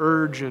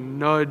urge and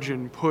nudge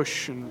and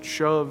push and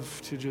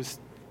shove to just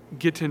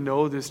get to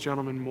know this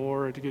gentleman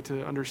more, to get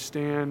to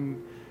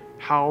understand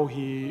how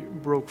he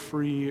broke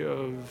free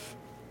of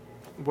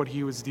what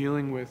he was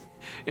dealing with.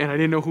 And I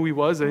didn't know who he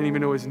was. I didn't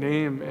even know his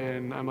name.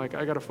 And I'm like,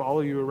 I got to follow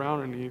you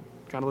around. And he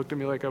kind of looked at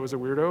me like I was a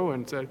weirdo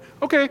and said,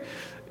 okay.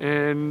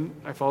 And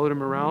I followed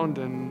him around,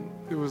 and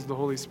it was the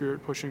Holy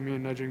Spirit pushing me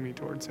and nudging me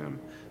towards him.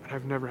 And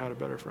I've never had a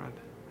better friend,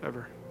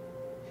 ever.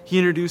 He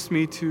introduced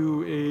me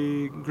to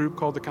a group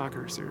called the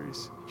Conqueror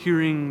Series.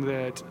 Hearing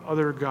that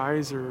other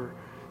guys are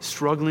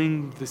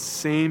struggling the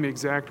same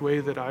exact way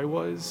that I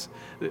was,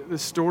 the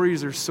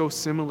stories are so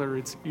similar,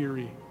 it's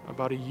eerie.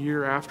 About a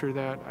year after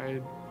that,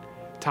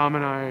 Tom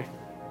and I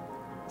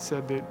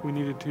said that we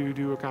needed to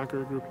do a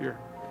Conqueror group here.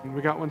 And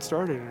we got one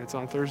started, and it's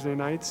on Thursday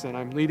nights, and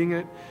I'm leading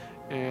it,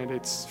 and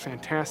it's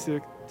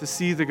fantastic to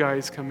see the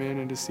guys come in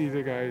and to see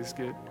the guys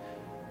get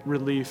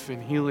relief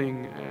and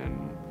healing,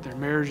 and their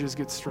marriages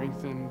get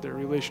strengthened, their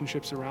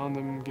relationships around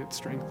them get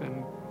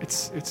strengthened.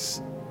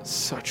 It's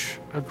such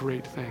a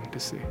great thing to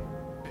see.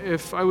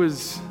 If I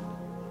was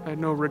at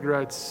No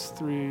Regrets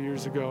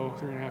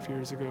 3.5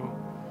 years ago,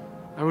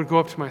 I would go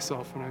up to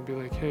myself and I'd be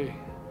like, hey,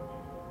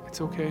 it's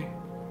okay.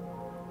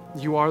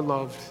 You are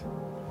loved.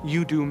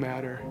 You do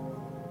matter.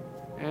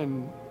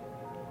 And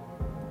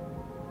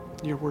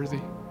you're worthy.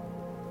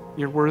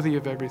 You're worthy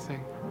of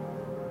everything.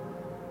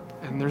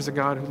 And there's a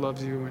God who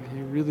loves you, and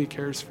he really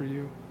cares for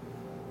you.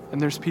 And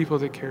there's people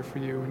that care for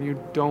you, and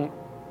you don't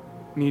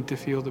need to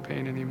feel the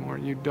pain anymore.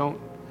 You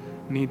don't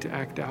need to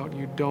act out.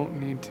 You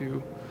don't need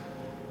to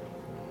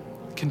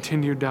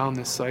continue down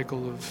this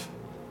cycle of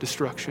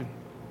destruction.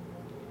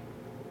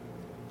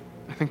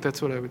 I think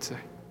that's what I would say.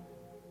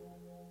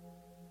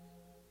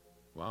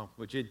 Wow.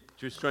 Would you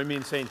just join me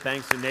in saying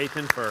thanks to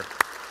Nathan for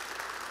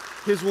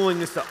his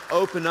willingness to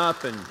open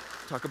up and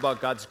talk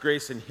about God's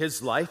grace in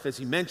his life. As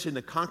he mentioned,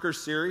 the Conquer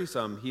series,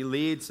 he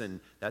leads, and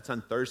that's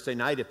on Thursday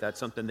night if that's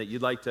something that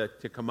you'd like to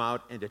come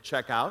out and to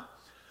check out.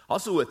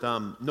 Also with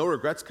No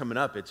Regrets coming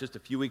up, it's just a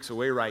few weeks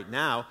away right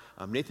now.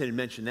 Nathan had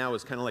mentioned now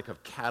is kind of like a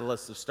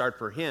catalyst to start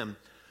for him.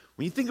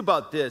 When you think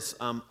about this,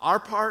 our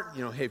part,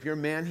 hey, if you're a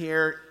man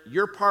here,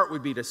 your part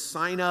would be to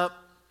sign up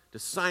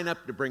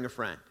to bring a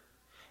friend.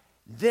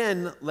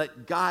 Then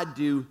let God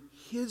do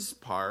his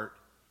part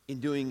in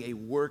doing a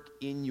work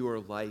in your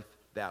life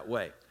that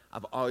way.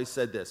 I've always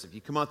said this, if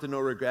you come out to No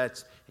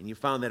Regrets and you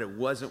found that it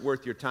wasn't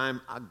worth your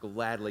time, I'll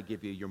gladly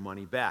give you your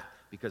money back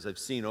because I've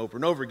seen over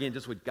and over again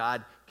just what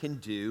God can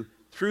do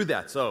through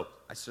that. So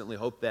I certainly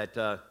hope that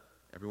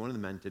every one of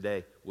the men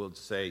today will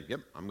say,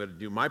 yep, I'm going to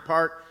do my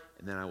part,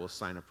 and then I will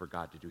sign up for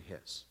God to do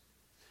his.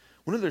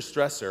 One other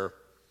stressor,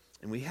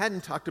 and we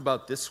hadn't talked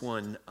about this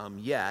one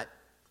yet,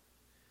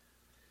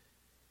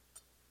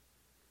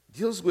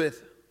 deals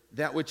with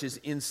that which is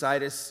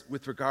inside us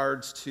with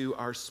regards to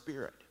our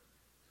spirit,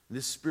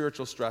 this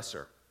spiritual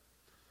stressor.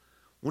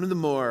 One of the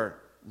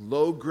more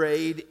low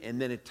grade and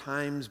then at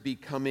times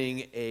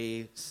becoming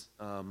a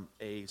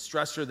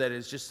stressor that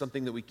is just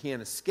something that we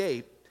can't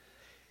escape,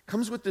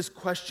 comes with this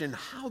question,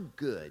 how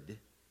good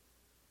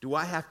do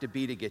I have to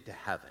be to get to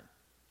heaven?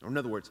 Or in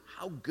other words,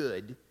 how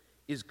good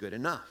is good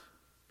enough?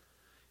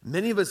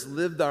 Many of us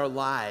lived our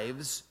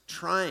lives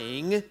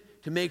trying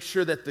to make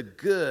sure that the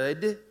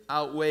good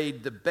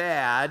outweighed the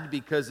bad,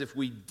 because if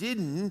we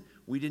didn't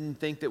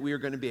think that we were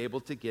going to be able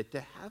to get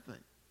to heaven.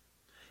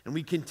 And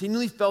we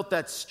continually felt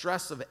that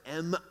stress of,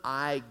 am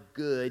I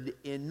good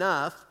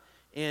enough?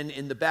 And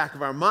in the back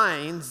of our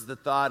minds, the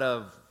thought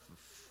of,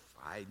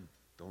 I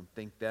don't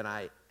think that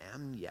I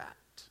am yet.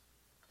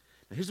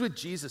 Now, here's what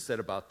Jesus said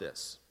about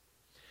this.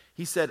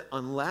 He said,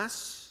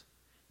 unless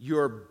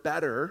you're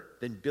better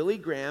than Billy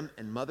Graham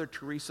and Mother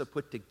Teresa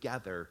put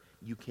together,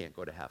 you can't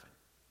go to heaven.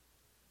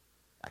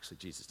 Actually,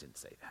 Jesus didn't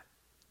say that.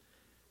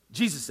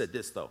 Jesus said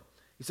this, though.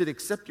 He said,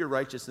 except your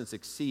righteousness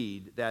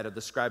exceed that of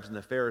the scribes and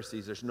the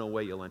Pharisees, there's no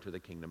way you'll enter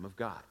the kingdom of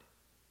God.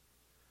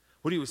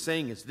 What he was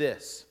saying is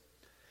this.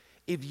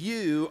 If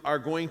you are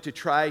going to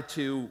try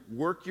to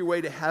work your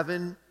way to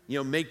heaven,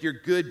 make your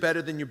good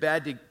better than your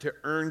bad to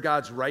earn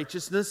God's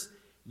righteousness,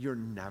 you're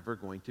never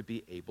going to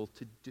be able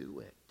to do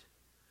it,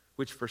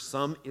 which for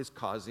some is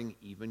causing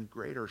even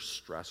greater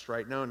stress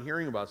right now. And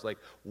hearing about it's like,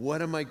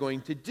 what am I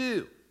going to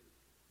do?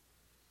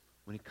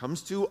 When it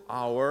comes to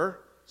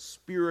our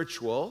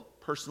spiritual,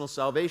 personal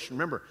salvation,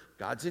 remember,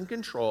 God's in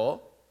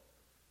control,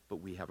 but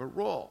we have a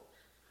role.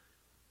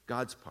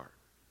 God's part.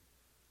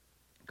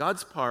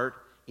 God's part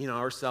in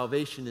our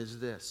salvation is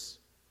this,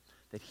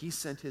 that he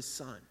sent his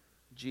son,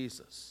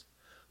 Jesus,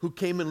 who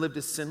came and lived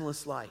a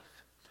sinless life,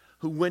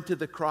 who went to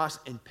the cross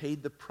and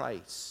paid the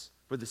price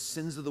for the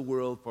sins of the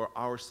world, for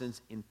our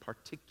sins in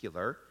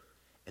particular,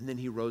 and then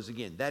he rose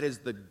again. That is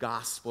the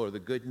gospel, or the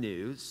good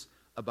news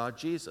about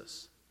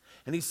Jesus.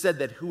 And he said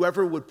that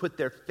whoever would put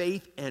their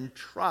faith and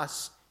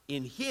trust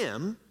in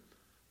him,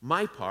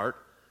 my part,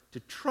 to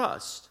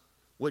trust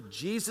what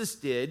Jesus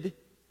did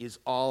is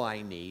all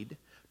I need,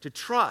 to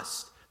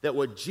trust that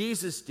what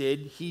Jesus did,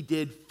 he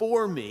did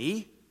for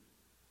me,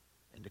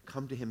 and to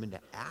come to him and to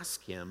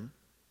ask him,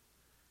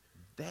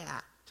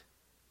 that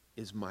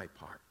is my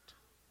part.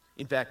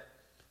 In fact,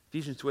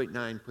 Ephesians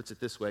 2:8-9 puts it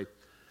this way,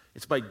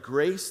 it's by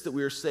grace that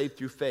we are saved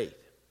through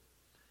faith.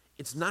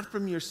 It's not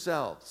from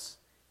yourselves.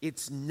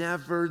 It's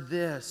never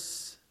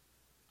this.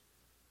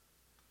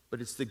 But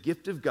it's the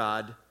gift of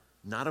God,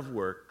 not of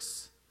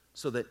works,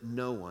 so that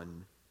no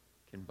one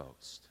can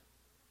boast.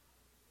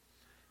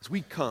 As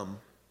we come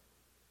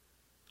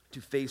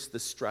to face the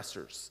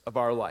stressors of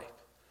our life,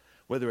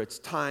 whether it's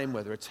time,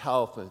 whether it's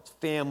health, whether it's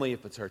family,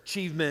 if it's our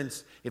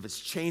achievements, if it's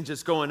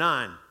changes going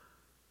on,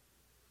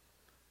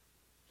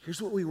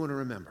 here's what we want to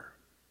remember.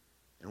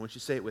 And I want you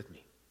to say it with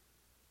me.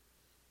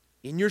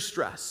 In your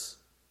stress,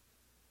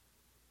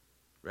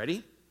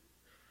 ready?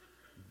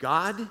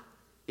 God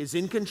is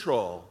in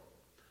control,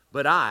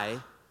 but I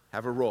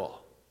have a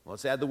role. Well,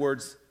 let's add the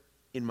words,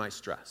 in my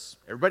stress.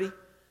 Everybody?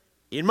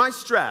 In my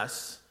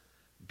stress,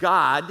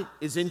 God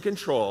is in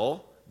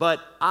control, but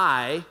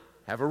I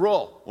have a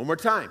role. One more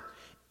time.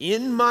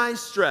 In my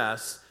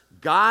stress,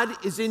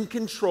 God is in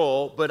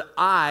control, but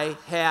I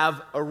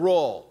have a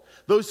role.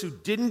 Those who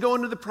didn't go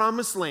into the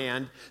promised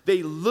land,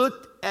 they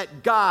looked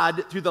at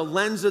God through the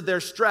lens of their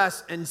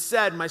stress and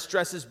said, my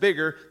stress is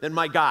bigger than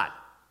my God.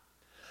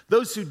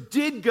 Those who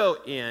did go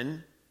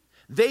in,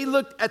 they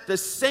looked at the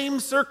same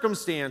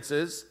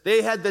circumstances,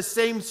 they had the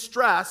same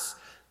stress,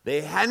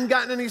 they hadn't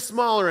gotten any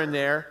smaller in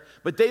there,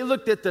 but they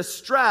looked at the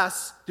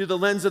stress through the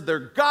lens of their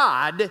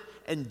God,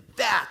 and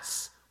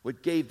that's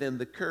what gave them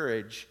the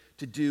courage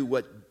to do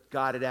what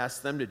God had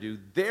asked them to do,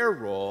 their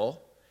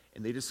role,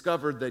 and they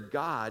discovered that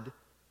God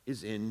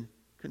is in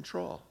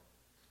control.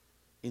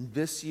 In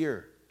this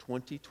year,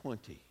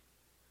 2020,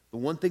 the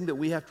one thing that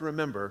we have to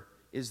remember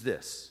is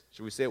this.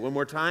 Should we say it one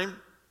more time?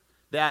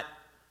 That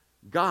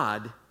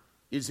God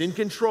is in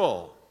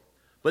control,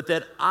 but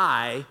that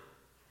I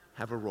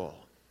have a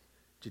role.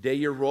 Today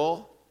your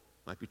role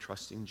might be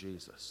trusting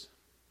Jesus.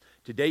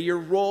 Today your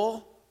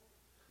role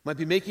might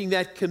be making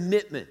that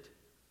commitment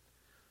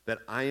that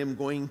I am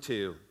going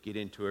to get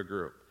into a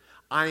group.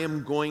 I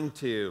am going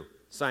to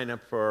sign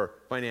up for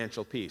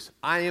financial peace.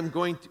 I am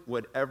going to,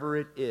 whatever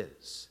it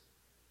is,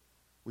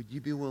 would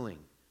you be willing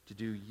to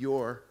do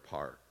your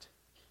part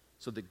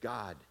so that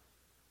God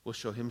will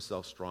show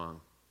himself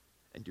strong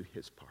and do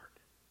his part?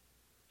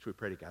 Should we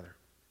pray together?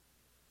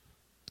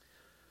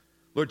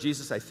 Lord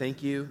Jesus, I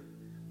thank you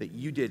that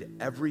you did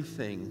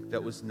everything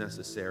that was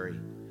necessary,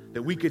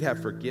 that we could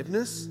have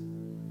forgiveness,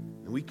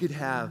 and we could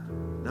have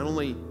not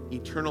only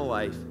eternal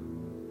life,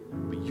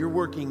 but you're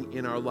working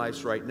in our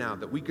lives right now,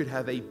 that we could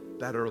have a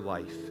better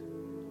life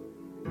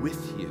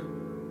with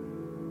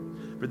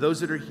you. For those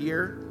that are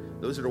here,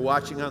 those that are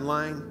watching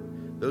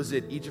online, those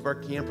at each of our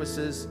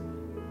campuses,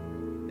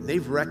 And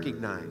they've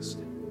recognized,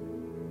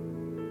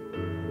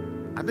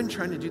 I've been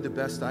trying to do the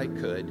best I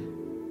could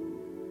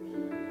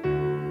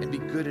and be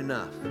good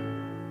enough.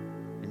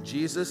 And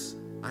Jesus,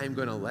 I am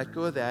going to let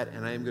go of that,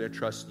 and I am going to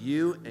trust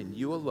you and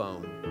you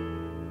alone.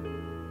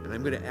 And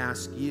I'm going to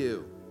ask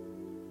you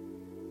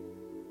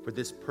for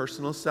this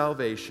personal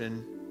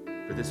salvation,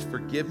 for this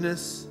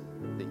forgiveness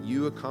that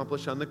you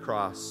accomplished on the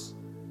cross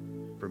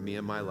for me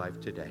in my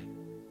life today.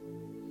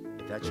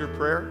 If that's your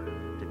prayer,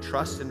 to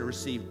trust and to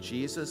receive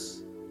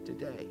Jesus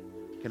today,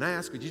 can I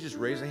ask, would you just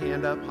raise a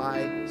hand up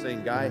high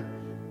saying, Guy,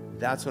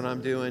 that's what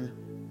I'm doing.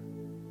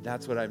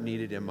 That's what I've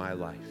needed in my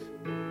life.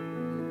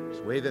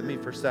 Just wave at me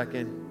for a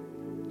second.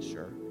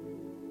 Sure.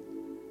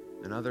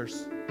 And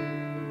others?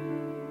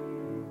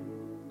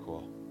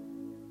 Cool.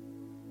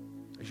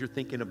 As you're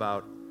thinking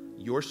about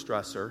your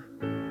stressor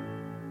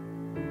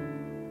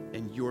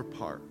and your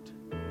part,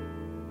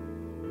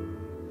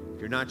 if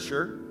you're not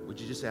sure, would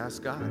you just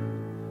ask God,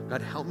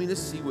 God, help me to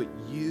see what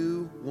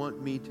you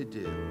want me to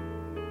do,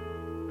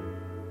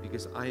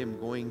 because I am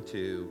going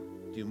to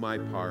do my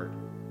part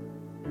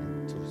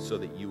so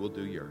that you will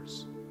do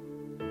yours.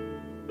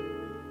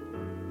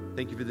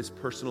 Thank you for this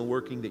personal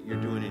working that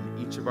you're doing in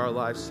each of our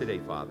lives today,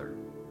 Father.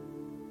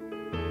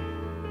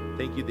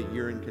 Thank you that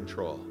you're in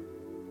control.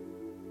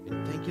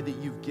 And thank you that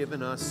you've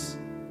given us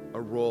a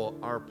role,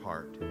 our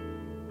part,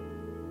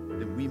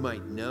 that we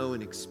might know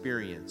and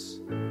experience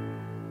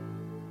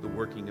the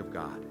working of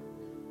God.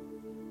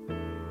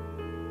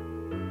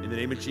 In the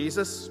name of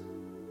Jesus,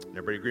 and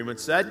everybody in agreement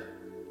said,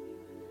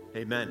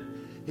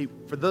 amen. Hey,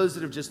 for those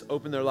that have just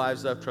opened their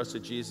lives up,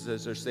 trusted Jesus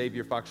as their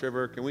Savior, Fox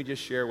River, can we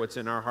just share what's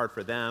in our heart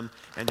for them?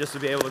 And just to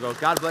be able to go,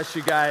 God bless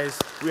you guys.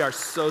 We are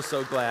so,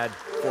 so glad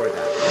for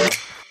that.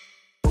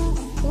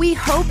 We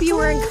hope you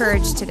were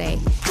encouraged today.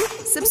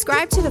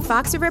 Subscribe to the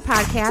Fox River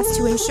Podcast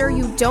to ensure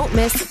you don't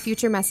miss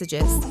future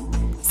messages.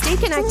 Stay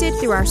connected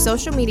through our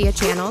social media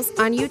channels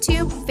on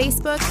YouTube,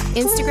 Facebook,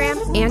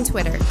 Instagram, and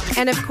Twitter.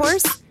 And of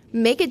course,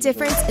 make a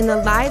difference in the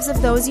lives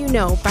of those you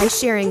know by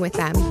sharing with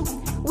them.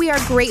 We are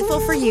grateful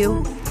for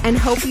you and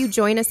hope you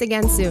join us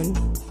again soon.